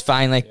 you'll just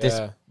find like this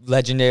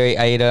legendary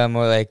item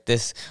or like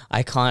this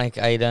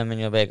iconic item, and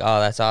you'll be like, oh,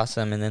 that's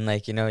awesome. And then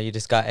like, you know, you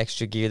just got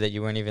extra gear that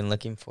you weren't even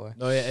looking for.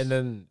 No, yeah, and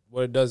then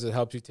what it does, it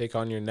helps you take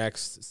on your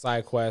next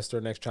side quest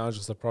or next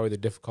challenge, so probably the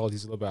difficulty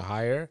is a little bit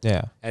higher.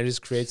 Yeah. And it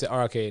just creates it.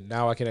 Oh, okay,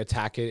 now I can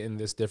attack it in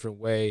this different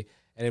way,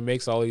 and it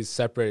makes all these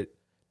separate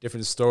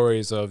different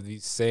stories of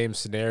these same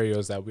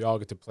scenarios that we all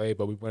get to play,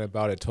 but we went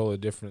about it totally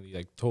differently,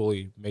 like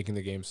totally making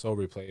the game so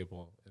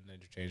replayable and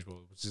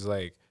interchangeable, which is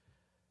like,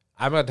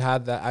 I haven't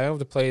had that. I haven't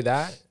to play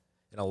that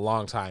in a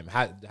long time.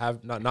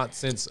 Have not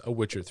since A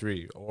Witcher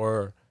 3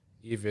 or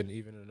even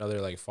another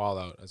like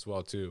Fallout as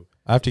well too.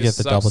 I have to get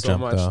the double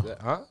jump though.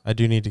 Huh? I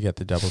do need to get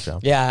the double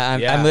jump. Yeah,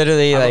 I'm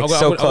literally like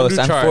so close.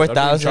 I'm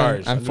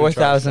 4,000. I'm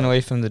 4,000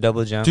 away from the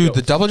double jump. Dude,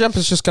 the double jump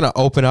is just gonna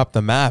open up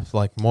the map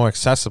like more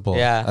accessible.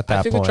 Yeah. At that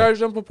I think point. the charge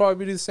jump will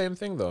probably be the same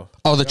thing though.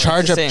 Oh, the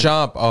charge the up same.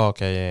 jump. Oh,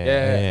 okay,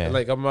 yeah.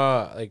 Like I'm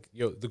like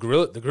the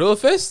gorilla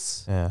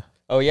fists. Yeah.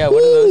 Oh yeah,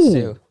 what do those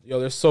do? Yo,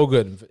 they're so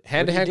good.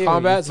 Hand to hand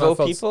combat. Throw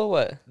people?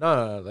 What?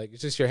 No, like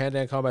it's just your hand to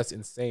hand combat's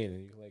insane,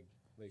 and you like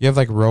You have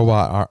like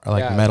robot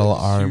metal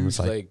like arms,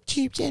 huge, like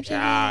cheap.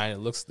 yeah, and it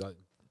looks like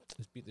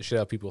just beat the shit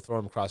out of people, throw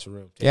them across the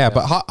room. Yeah,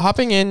 but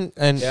hopping in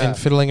and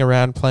fiddling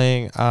around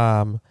playing,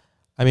 I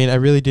mean, I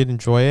really did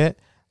enjoy it.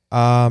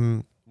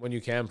 When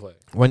you can play.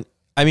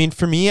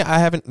 For me,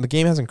 the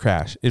game hasn't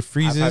crashed. It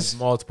freezes. I've had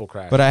multiple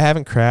crashes. But I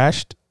haven't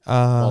crashed.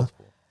 Multiple.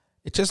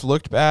 It just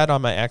looked bad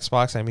on my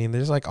Xbox. I mean,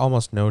 there's like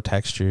almost no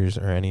textures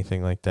or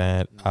anything like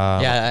that.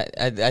 Yeah,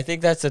 I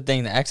think that's the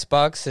thing. The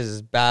Xbox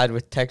is bad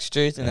with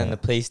textures, and then the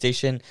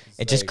PlayStation,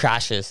 it just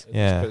crashes.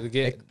 Yeah.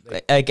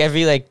 Like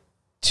every like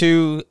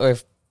 2 or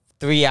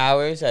 3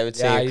 hours, I would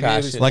say it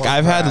crashes. Like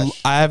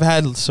I've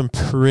had some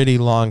pretty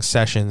long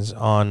sessions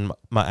on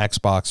my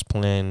Xbox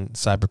playing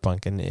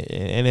Cyberpunk, and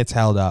it's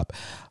held up.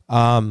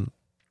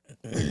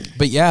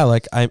 But yeah,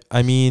 like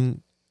I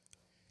mean,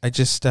 I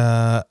just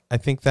I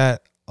think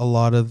that a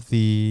lot of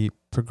the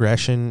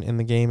progression in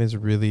the game is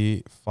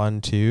really fun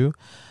too.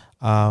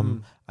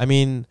 I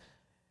mean,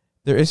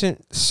 there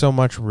isn't so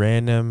much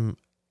random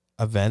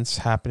events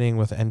happening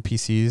with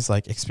NPCs,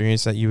 like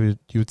experience that you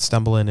would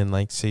stumble in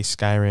like say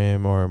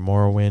Skyrim or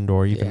Morrowind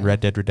or even Red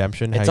Dead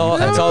Redemption. It's all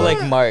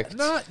like marked.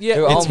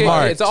 They're all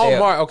marked. It's all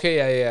marked. Okay,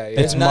 yeah.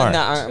 There's none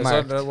that aren't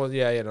marked. marked.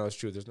 No, it's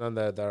true. There's none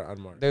that are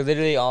unmarked. They're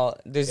literally all.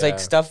 There's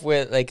like stuff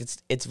where like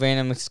it's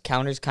random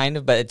encounters kind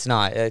of, but it's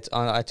not. It's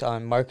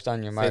on marked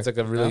on your mark. It's like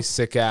a really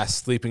sick ass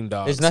sleeping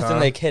dog. There's nothing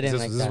like hidden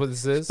like that. Is that. this what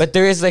this is? But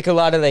there is like a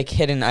lot of like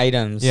hidden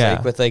items, Yeah.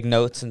 like with like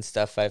notes and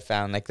stuff. I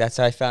found like that's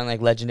how I found like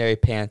legendary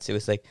pants. It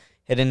was like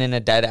hidden in a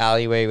dead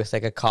alleyway with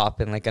like a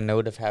cop and like a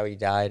note of how he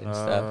died and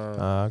stuff.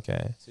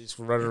 Okay. So you just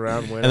run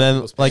around wearing And then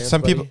those like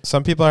pants,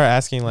 some people are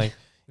asking like,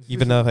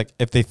 even though like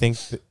if they think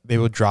they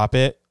will drop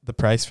the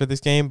price for this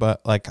game,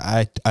 but like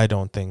I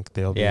don't think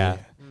they'll be.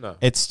 No.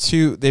 It's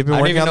too. They've been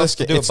working on this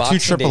game. It's too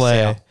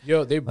AAA.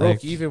 Yo, they broke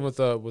Like, even with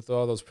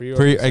all those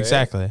pre-orders.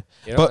 Exactly.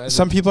 You know, But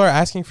some people are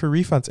asking for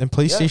refunds, and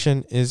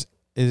PlayStation is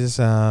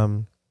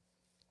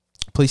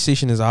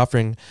PlayStation is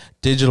offering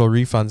digital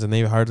refunds, and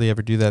they hardly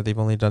ever do that. They've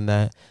only done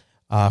that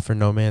for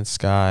No Man's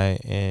Sky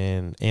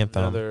and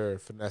Anthem. Another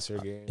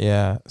finesser game.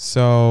 Yeah.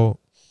 So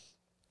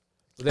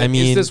I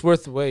mean, is this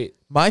worth the wait?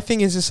 my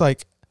thing is just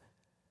like,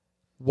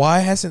 why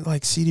hasn't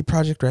like CD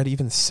Projekt Red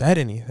even said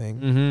anything?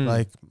 Mm-hmm.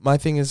 Like my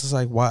thing is just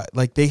like, why?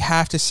 Like they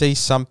have to say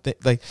something.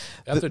 Like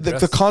They have to the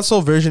address it.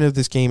 console version of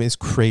this game is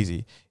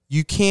crazy.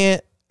 You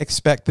can't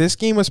expect this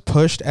game was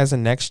pushed as a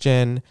next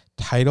gen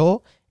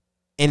title,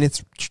 and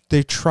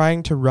they're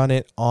trying to run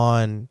it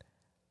on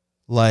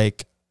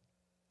like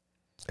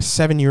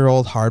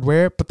 7-year-old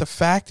hardware. But the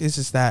fact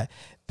is that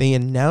they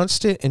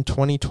announced it in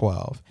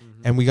 2012.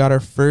 And we got our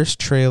first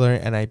trailer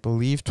in, I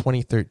believe,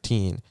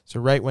 2013.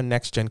 So right when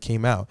Next Gen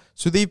came out.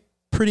 So they've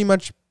pretty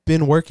much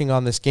been working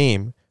on this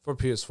game. For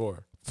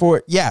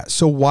PS4.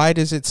 So why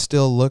does it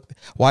still look...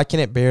 Why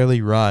can it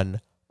barely run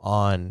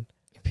on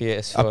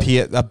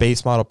PS4. a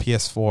base model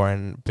PS4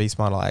 and base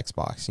model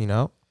Xbox, you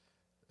know?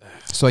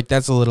 So, like,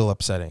 that's a little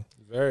upsetting.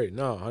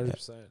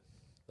 100%.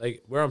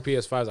 Like, we're on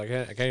PS5s.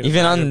 I can't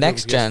Even on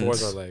next gen.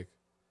 PS4s are like...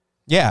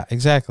 Yeah,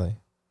 exactly.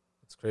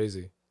 It's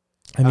crazy.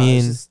 I mean,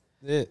 it's just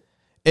it.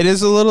 it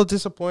is a little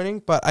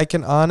disappointing, but I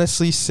can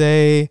honestly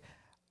say,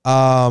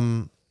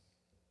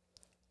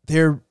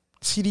 their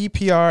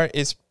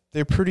CDPR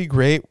they're pretty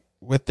great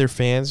with their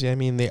fans. I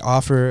mean, they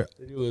offer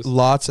They do this.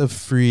 lots of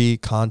free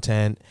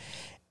content,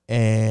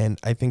 and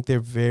I think they're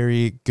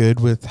very good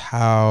with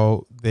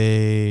how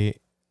they're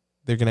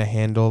gonna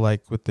handle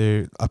like with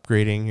their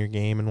upgrading your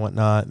game and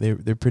whatnot. They're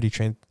pretty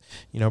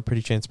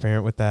pretty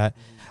transparent with that.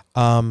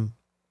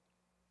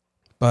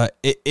 But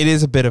it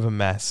is a bit of a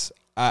mess.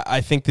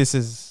 I think this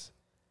is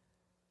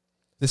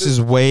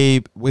way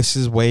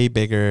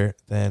bigger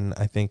than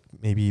I think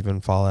maybe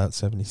even Fallout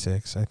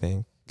 76. I think No, I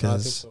think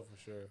because so for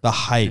sure. the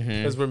hype. Mhm.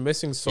 Because we're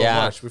missing so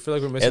Yeah. much. We feel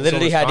like we're missing. It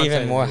literally so much had even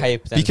content more here.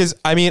 hype than Because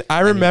I mean, I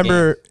any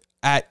remember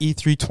at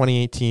E3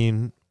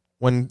 2018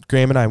 when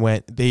Graham and I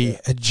went, they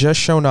had just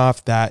shown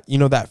off that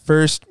that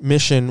first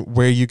mission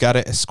where you got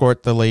to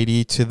escort the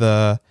lady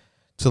to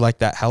like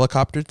that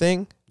helicopter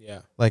thing,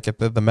 Yeah. like at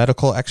the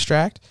medical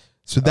extract.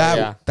 So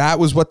yeah. that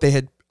was what they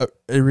had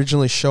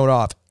originally showed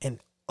off, and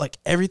like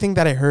everything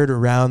that I heard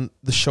around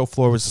the show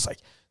floor was just like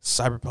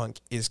Cyberpunk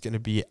is gonna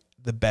be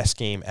the best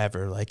game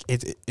ever. Like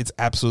it's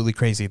absolutely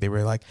crazy. They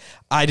were like,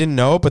 I didn't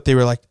know, but they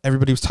were like,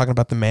 everybody was talking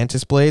about the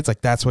Mantis blades.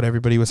 Like that's what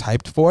everybody was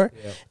hyped for.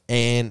 Yeah.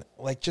 And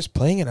like just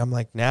playing it, I'm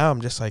like, now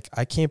I'm just like,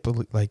 I can't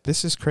believe like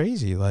this is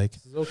crazy. Like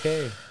This is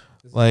okay.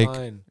 This Like- is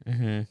fine.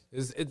 Mm-hmm.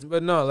 It's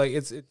but no, like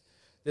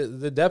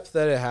the depth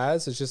that it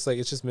has, it's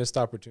just missed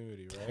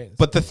opportunity, right?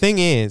 but the thing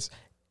is,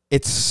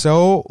 it's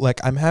so like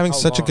I'm having How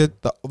such a long?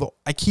 good.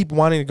 I keep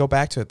wanting to go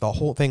back to it. The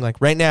whole thing, like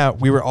right now,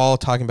 we were all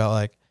talking about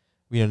like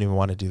we don't even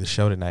want to do the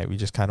show tonight. We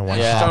just kind of want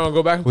to Yeah. Trying hop. to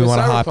go back and We play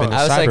wanna hop Cyberpunk. into I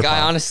was like, I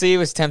Cyberpunk. honestly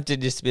was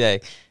tempted just to be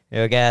like,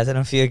 yo, guys, I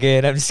don't feel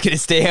good. I'm just gonna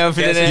stay home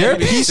for the Yes, night. You're a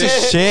piece of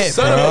shit,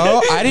 Son of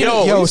bro. a- I didn't.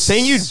 Yo, Yo, he's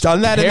saying you've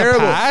done that in the terrible.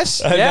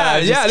 past. No, Yeah,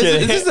 I'm just yeah.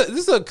 kidding. This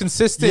is a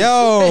consistent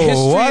Yo, history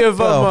what of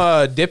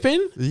the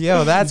dipping.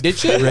 Yo, that's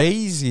Ditching?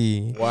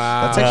 crazy.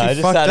 Wow. That's I actually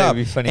just fucked thought it would up.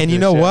 be funny And for you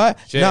know sure. what?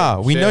 Shit,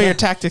 No, we know shit. your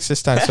tactics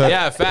this time. So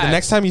Yeah, the facts.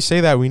 next time you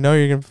say that, we know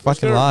you're gonna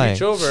fucking lie.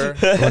 Reach over.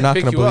 We're not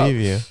pick gonna you up. believe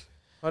you.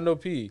 Hundo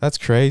P. That's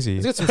crazy.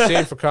 Let's get some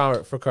shade for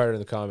Carter in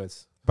the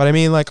comments. But I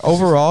mean, like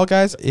overall,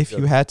 guys, if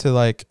you had to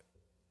like,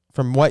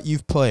 from what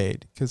you've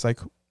played, because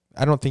like,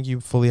 I don't think you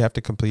fully have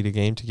to complete a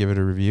game to give it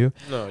a review.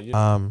 No, you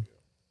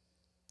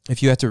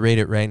If you had to rate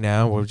it right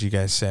now, what would you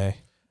guys say?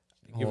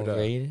 give it a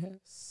Overrated?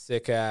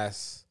 sick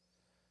ass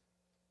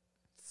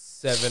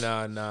 7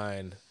 out of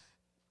 9.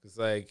 It's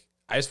like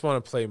I just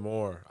want to play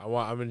more.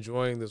 I'm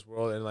enjoying this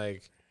world, and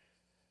like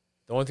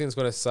the only thing that's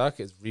gonna suck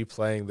is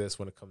replaying this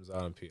when it comes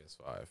out on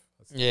PS5.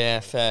 That's the Yeah,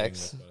 only thing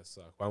facts. that's gonna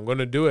suck. But I'm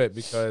gonna do it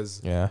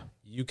because Yeah,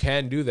 you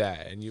can do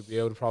that, and you'll be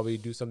able to probably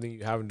do something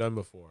you haven't done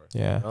before.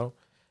 yeah. You know?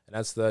 And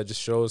that's just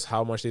shows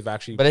how much they've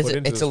actually But put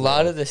into it's this a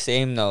lot world. of the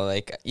same though.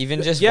 Like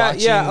even just Yeah,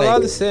 watching yeah, a like, lot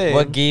of the same.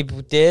 what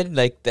Gabe did,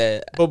 like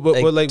but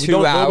like we 2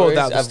 don't know about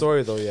hours the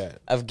story though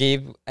yet. of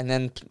Gabe, and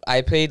then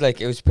I played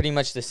like it was pretty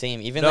much the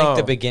same. Even No. like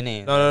the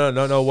beginning. No,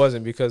 it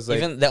wasn't because like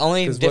Even the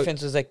only 'cause what-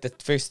 difference was like the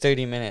first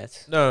 30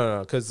 minutes. no,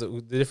 because the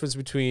difference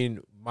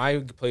between my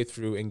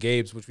playthrough and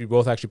Gabe's, which we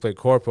both actually played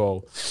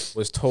Corpo,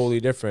 was totally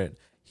different.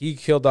 He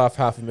killed off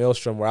half of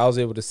Maelstrom, where I was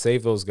able to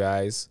save those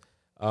guys,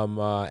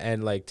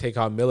 and like take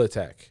on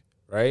Militech,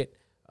 right?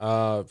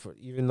 For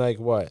even like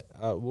what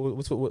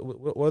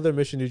other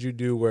mission did you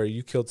do where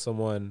you killed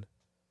someone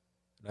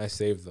and I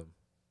saved them?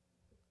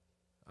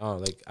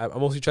 I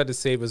mostly tried to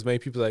save as many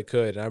people as I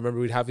could, and I remember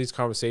we'd have these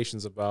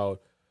conversations about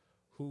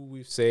who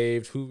we've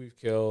saved, who we've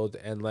killed,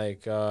 and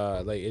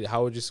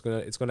how it's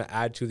gonna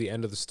add to the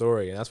end of the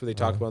story, and that's what they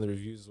talk about in the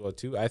reviews as well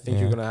too. I think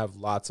Yeah. you're gonna have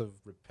lots of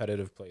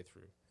repetitive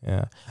playthrough.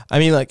 Yeah. I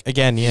mean, like,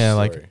 again, yeah,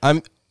 like, Sorry.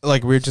 I'm,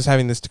 like, we're just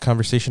having this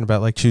conversation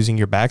about, like, choosing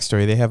your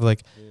backstory. They have,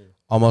 like,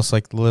 almost,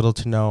 like, little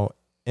to no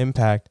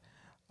impact.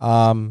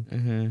 Mm-hmm.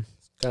 Kind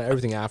of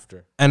everything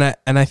after. And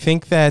I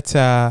think that,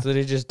 It's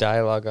literally just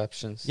dialogue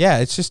options. yeah,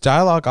 it's just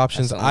dialogue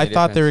options. the I only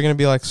thought there were difference. going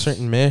to be, like,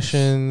 certain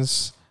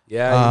missions.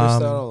 Yeah, you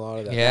missed out Um, on a lot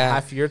of that. yeah.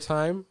 Half your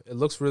time, it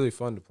looks really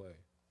fun to play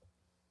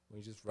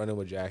when you're just running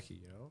with Jackie.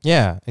 You know.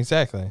 Yeah,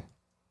 exactly.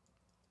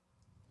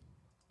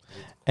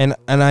 And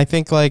I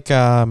think, like,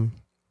 I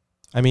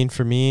mean,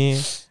 for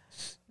me,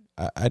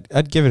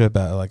 I'd give it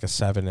about, like, a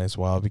 7 as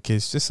well,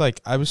 because just, like,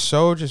 I was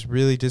so just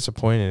really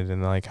disappointed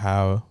in, like,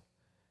 how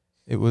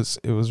it was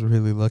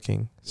really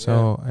looking.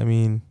 So, I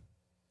mean,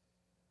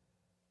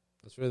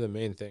 That's really the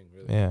main thing.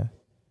 Really. yeah.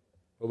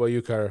 What about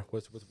you, Carter?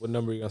 What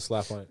number are you gonna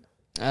slap on it?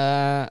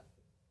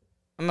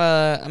 I'm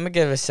gonna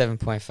give it a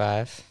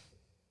 7.5.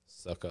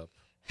 Suck up.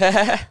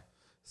 Nah,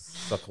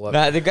 Suck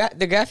up.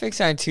 the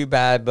graphics aren't too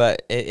bad,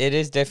 but it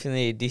is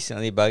definitely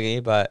decently buggy.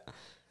 But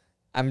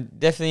I'm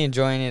definitely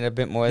enjoying it a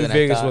bit more New than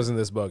Vegas I thought. wasn't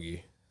this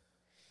buggy.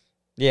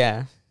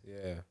 Yeah,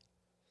 Yeah,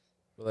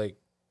 but like,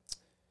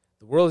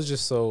 the world is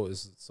just so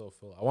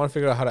full. I want to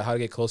figure out how to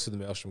get close to the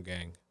Maelstrom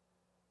gang.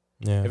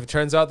 Yeah. If it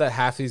turns out that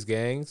half these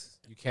gangs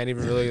you can't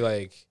even really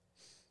like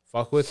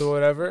fuck with or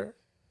whatever,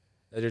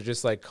 that they're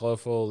just like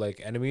colorful like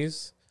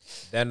enemies,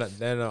 Then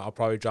I'll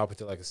probably drop it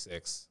to like a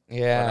 6. But I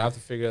Yeah. have to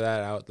figure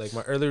that out. Like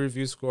my early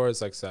review score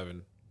is like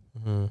 7.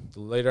 Mm-hmm. The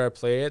later I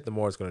play it, the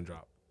more it's gonna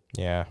drop.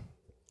 Yeah.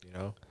 You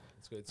know,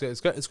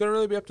 it's gonna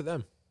really be up to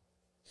them.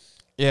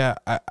 Yeah,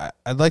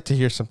 I'd like to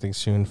hear something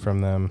soon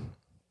from them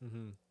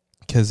Mm-hmm.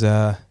 because,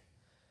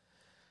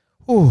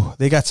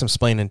 they got some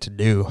splaining to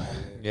do.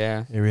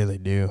 Yeah. They really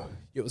do.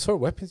 Yo, what sort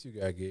of weapons you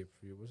guys gave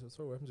for you? What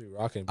sort of weapons are you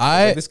rocking?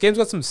 I- Like, this game's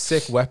got some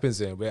sick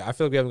weapons in it, but I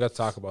feel like we haven't got to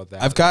talk about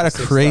that. I've got a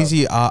Sick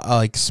crazy, stuff.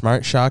 like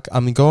smart shock.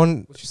 I'm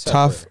going What's your set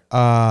tough.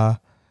 for?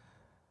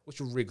 What's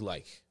your rig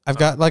like? I've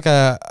got like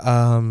a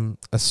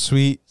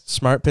sweet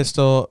smart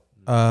pistol,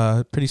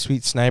 pretty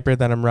sweet sniper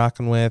that I'm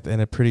rocking with,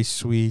 and a pretty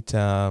sweet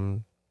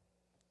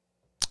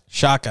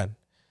shotgun.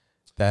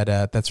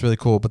 That's really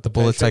cool. But the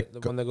bullets like the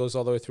one that goes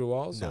all the way through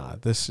walls. nah, or-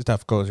 this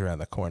stuff goes around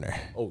the corner.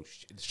 Oh,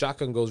 shit. The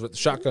shotgun goes with the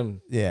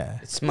shotgun. Yeah.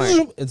 It's smart.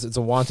 It's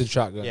a wanted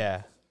shotgun.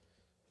 Yeah.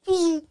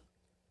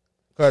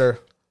 Carter,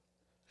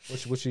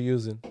 what you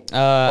using? Wait,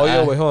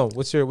 hold on.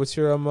 What's your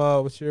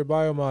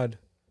bio mod?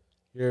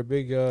 Your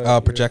big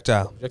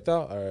Projectile.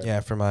 projectile. All right. Yeah,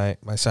 for my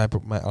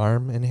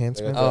arm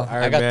enhancement. Oh,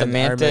 I got the Iron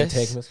Man Mantis.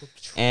 tank missile.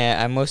 And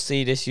I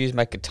mostly just use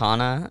my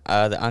katana,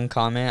 the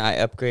uncommon.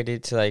 I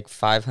upgraded to like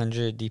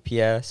 500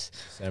 DPS.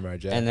 Samurai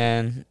Jack. And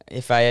then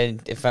if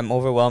I'm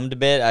overwhelmed a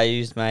bit, I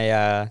use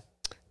my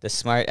the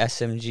smart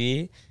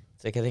SMG.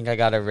 It's like I think I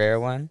got a rare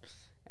one.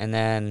 And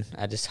then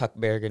I just huck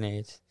bear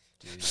grenades.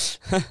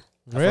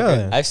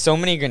 Really? I have so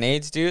many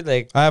grenades, dude.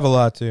 Like I have a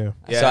lot too.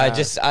 so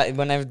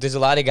there's a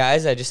lot of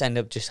guys, I just end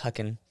up just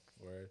hucking.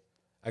 Word.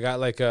 I got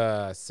like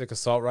a sick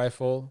assault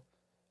rifle.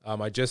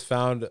 I just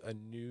found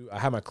I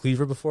had my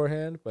cleaver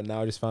beforehand, but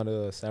now I just found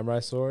a samurai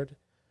sword.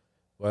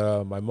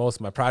 But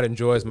my pride and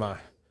joy is my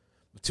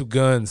 2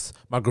 guns,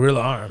 my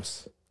gorilla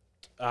arms.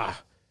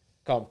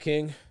 Call them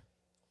King,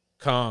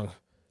 Kong.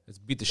 Let's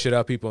beat the shit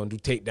out of people and do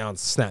takedowns,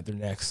 snap their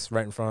necks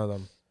right in front of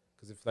them.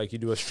 Because if like you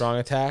do a strong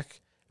attack,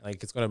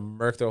 like it's gonna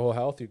murk their whole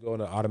health, you go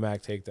into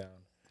automatic takedown.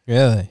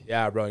 Really?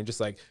 Yeah, bro. And just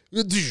like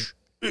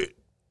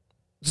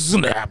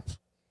snap,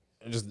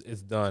 and just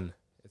it's done.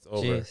 It's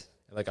over. Jeez.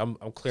 And like I'm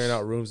clearing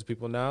out rooms with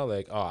people now.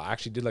 Like I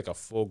actually did like a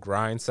full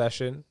grind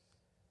session,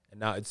 and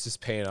now it's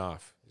just paying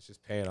off. It's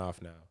just paying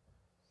off now.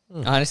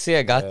 Honestly,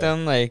 I got Yeah.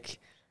 them like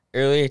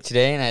earlier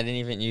today, and I didn't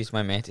even use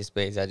my mantis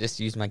blades. I just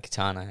used my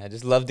katana. I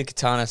just love the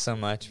katana so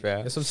much,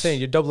 bro. That's what I'm saying.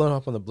 You're doubling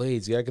up on the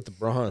blades. You gotta get the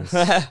bronze.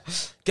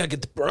 Gotta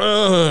get the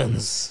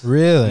bronze.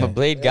 Really? I'm a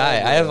blade guy.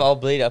 Yeah, I have bro. all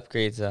blade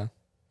upgrades though.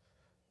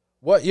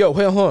 What? Yo,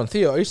 wait, hold on,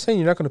 Theo. Are you saying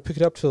you're not gonna pick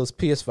it up till it's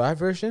PS5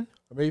 version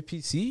or maybe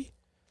PC?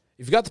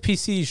 If you got the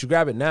PC, you should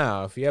grab it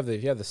now. If you have the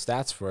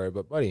stats for it,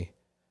 but buddy,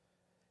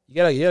 you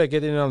gotta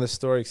get in on the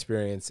story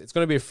experience. It's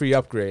gonna be a free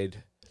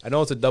upgrade. I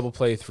know it's a double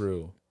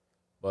playthrough,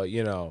 but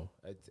you know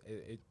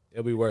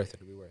it'll be worth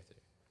it. It'll be worth it,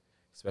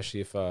 especially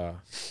if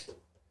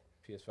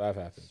PS5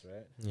 happens,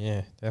 right?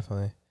 Yeah,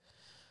 definitely.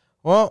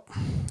 Well,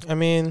 I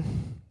mean,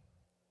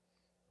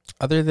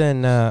 other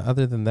than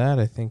that,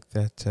 I think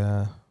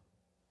that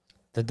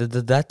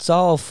That's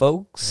all,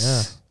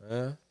 folks.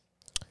 yeah.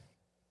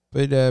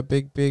 But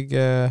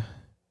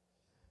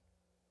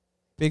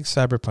big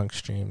Cyberpunk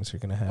streams are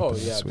gonna happen Oh, yeah.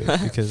 this week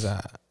because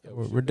Yeah,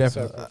 we're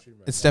definitely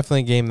it's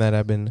definitely a game that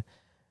I've been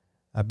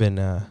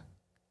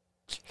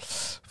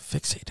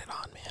fixated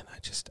on, man.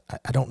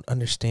 I don't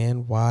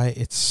understand why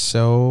it's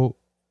so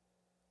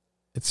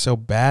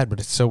bad, but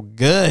it's so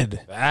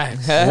good.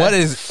 Facts.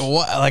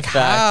 Like Facts.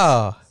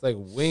 how? It's like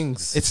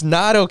wings. It's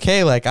not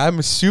okay. Like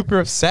I'm super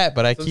upset,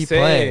 but I That's what I'm keep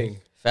playing. saying.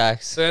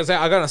 Facts. So it's like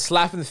I got a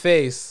slap in the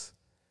face.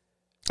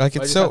 Like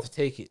I it's just so have to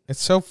take it.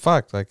 it's so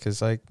fucked. Like,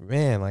 cause like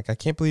man, like I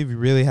can't believe you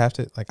really have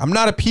to. Like I'm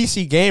not a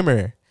PC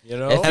gamer, You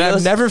know. It and I've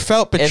feels- never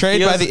felt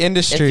betrayed by feels- the It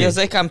industry. feels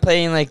like I'm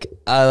playing like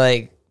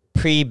a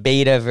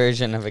pre-beta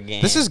version of a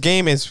game. This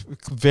game is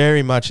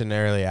very much in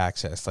early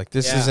access. Like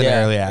this Yeah. is an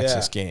Yeah. early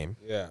access game.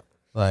 yeah.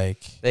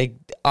 Like like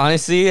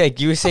honestly,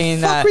 like you were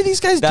saying the fuck that were these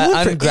guys doing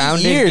that for 8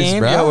 ungrounded years, game.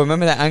 bro? Yo,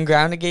 remember that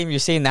ungrounded game? You're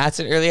saying that's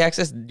an early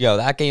access. Yo,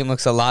 that game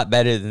looks a lot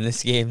better than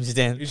this game's You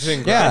did. just been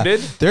Yeah.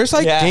 grounded. There's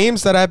like Yeah.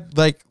 games that I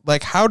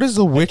like. How does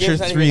The Witcher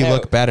game's not 3 even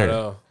look out. I better?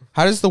 know.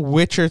 How does The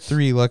Witcher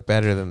 3 look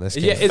better than this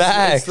game? Yeah, it's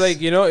Facts.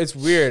 like it's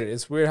weird.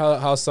 It's weird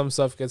how some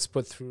stuff gets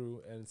put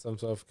through and some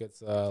stuff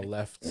gets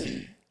left.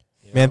 You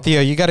Man, know?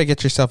 Theo, you got to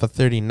get yourself a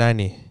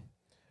 3090.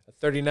 A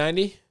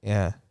 3090.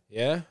 Yeah.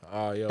 Yeah.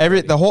 Oh, yo. The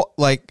buddy. whole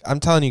like I'm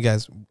telling you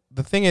guys,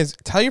 the thing is,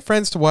 tell your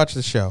friends to watch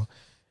the show.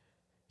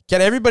 Get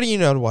everybody you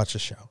know to watch the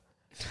show.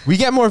 We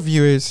get more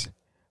viewers.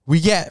 We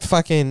get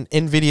fucking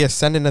Nvidia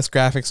sending us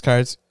graphics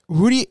cards.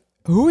 Who are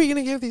you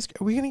gonna give these?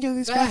 Are we gonna give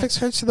these Facts. graphics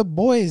cards to the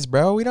boys,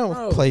 bro? We don't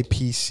Bro. play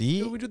PC.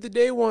 Yo, we do the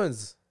day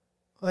ones.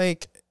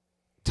 Like,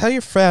 tell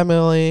your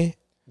family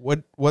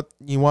what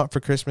you want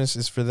for Christmas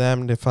is for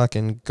them to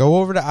fucking go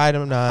over to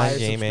Item 9 Higher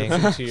Gaming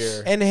subscription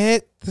tier. and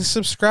hit the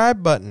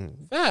subscribe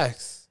button.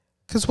 Facts.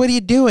 Because what are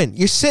you doing?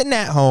 You're sitting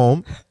at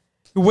home.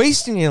 You're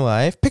wasting your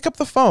life. Pick up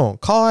the phone.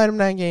 Call Item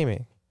 9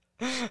 Gaming.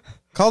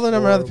 Call the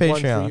number of the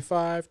Patreon.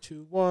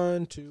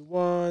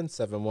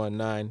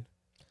 135-2121-719.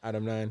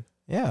 Item 9.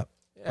 Yeah.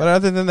 But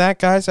other than that,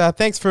 guys,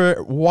 thanks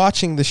for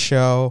watching the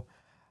show.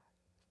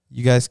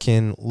 You guys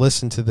can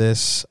listen to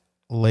this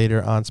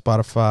later on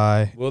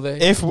Spotify. Will they?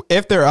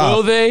 If they're up.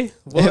 Will they?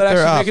 Will If it they're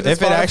actually up. make it to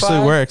If it actually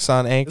Spotify? works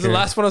on Anchor. Is the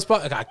last one on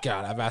Spotify?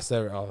 God, I've asked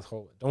every. Oh,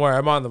 don't worry,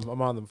 I'm on them.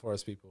 I'm on them for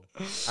us people.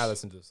 I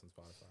listen to this on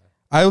Spotify.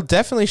 I'll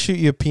definitely shoot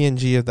you a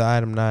PNG of the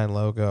Item 9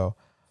 logo.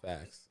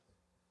 Facts.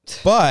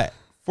 But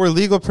for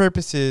legal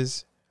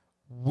purposes,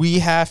 we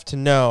have to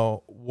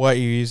know what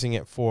you're using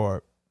it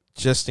for,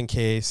 just in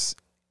case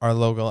our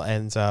logo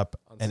ends up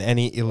in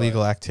any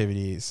illegal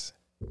activities.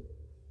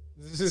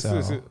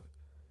 So.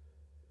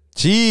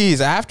 Jeez,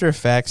 After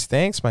Effects.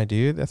 Thanks, my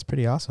dude. That's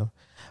pretty awesome.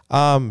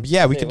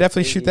 Yeah, we can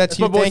definitely shoot that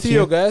to you. Thank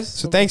you, guys.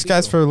 So thanks,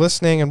 guys, for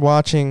listening and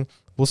watching.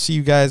 We'll see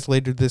you guys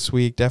later this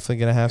week. Definitely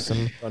gonna have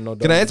some.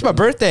 It's my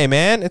birthday,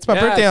 man. It's my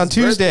birthday on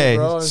Tuesday.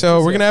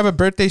 So we're gonna have a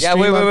birthday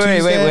stream on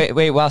Tuesday.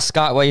 Wait. While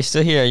Scott, while you're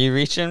still here, are you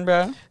reaching,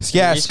 bro?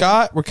 Yeah,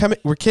 Scott,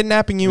 we're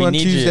kidnapping you on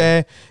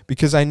Tuesday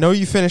because I know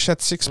you finish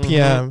at 6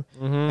 p.m.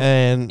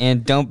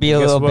 And don't be a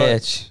little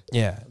bitch.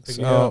 Yeah,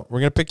 so we're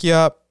gonna pick you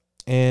up.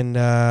 And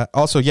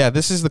also, yeah,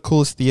 this is the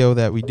coolest Theo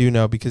that we do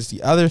know, because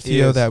the other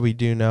Theo that we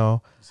do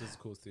know,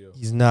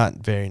 he's not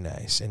very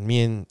nice. And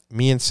me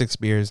and Six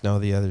Beers know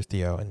the other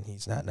Theo, and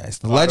he's not nice.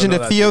 The Legend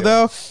of Theo,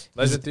 though.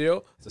 Legend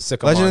Theo?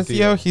 Legend of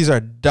Theo, he's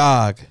our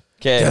dog.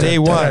 Okay. Day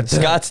one.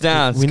 Scott's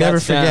down. We never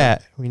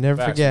forget. We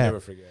never forget.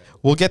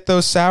 We'll get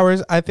those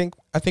sours. I think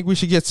we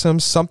should get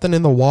something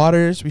in the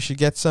waters. We should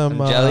get some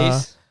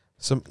jellies.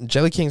 Some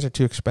Jelly Kings are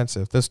too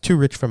expensive. Those too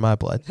rich for my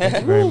blood. Thank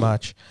you very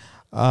much.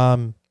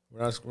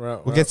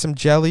 We'll get some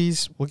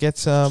jellies. We'll get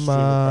some.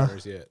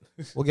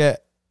 We'll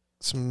get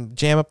some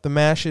jam up the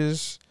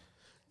mashes.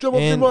 Jam up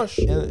the mash.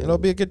 And it'll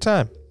be a good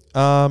time.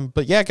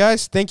 But yeah,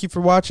 guys, thank you for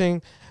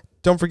watching.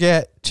 Don't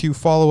forget to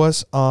follow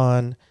us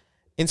on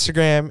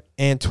Instagram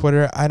and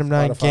Twitter, Item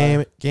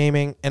 9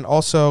 Gaming. And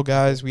also,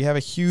 guys, we have a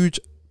huge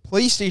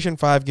PlayStation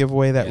 5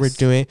 giveaway that we're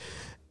doing,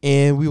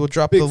 and we will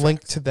drop the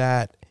link to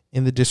that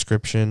in the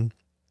description.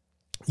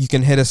 You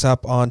can hit us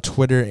up on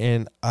Twitter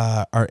and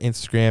our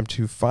Instagram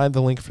to find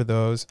the link for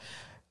those.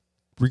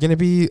 We're going to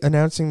be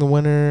announcing the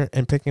winner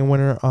and picking a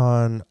winner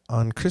on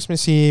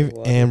Christmas Eve,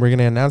 and we're going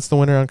to announce the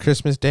winner on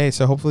Christmas Day.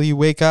 So hopefully you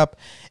wake up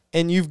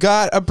and you've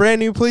got a brand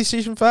new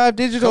PlayStation 5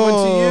 digital.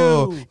 Coming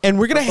to you. And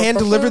we're going to hand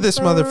deliver this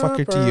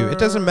motherfucker to you. It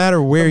doesn't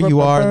matter where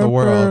you are in the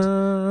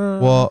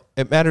world. Well,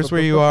 it matters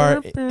where you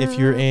are if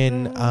you're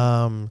in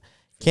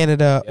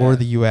Canada or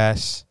the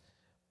U.S.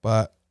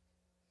 But,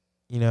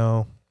 you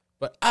know...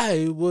 But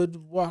I would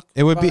walk.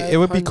 It would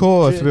be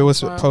cool if it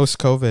was post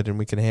COVID and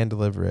we could hand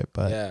deliver it.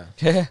 But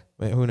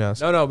wait, who knows?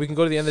 No, we can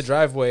go to the end of the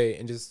driveway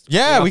and just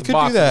we could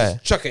do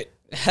that. Chuck it.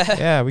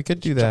 Yeah, we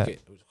could do that.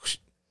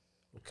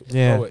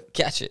 Yeah,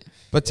 catch it.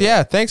 But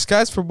yeah, thanks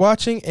guys for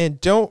watching,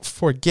 and don't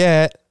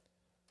forget,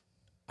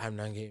 I'm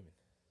not gaming.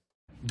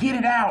 Get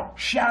it out!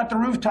 Shout at the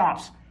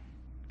rooftops.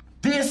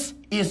 This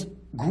is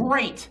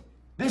great.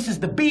 This is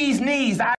the bee's knees.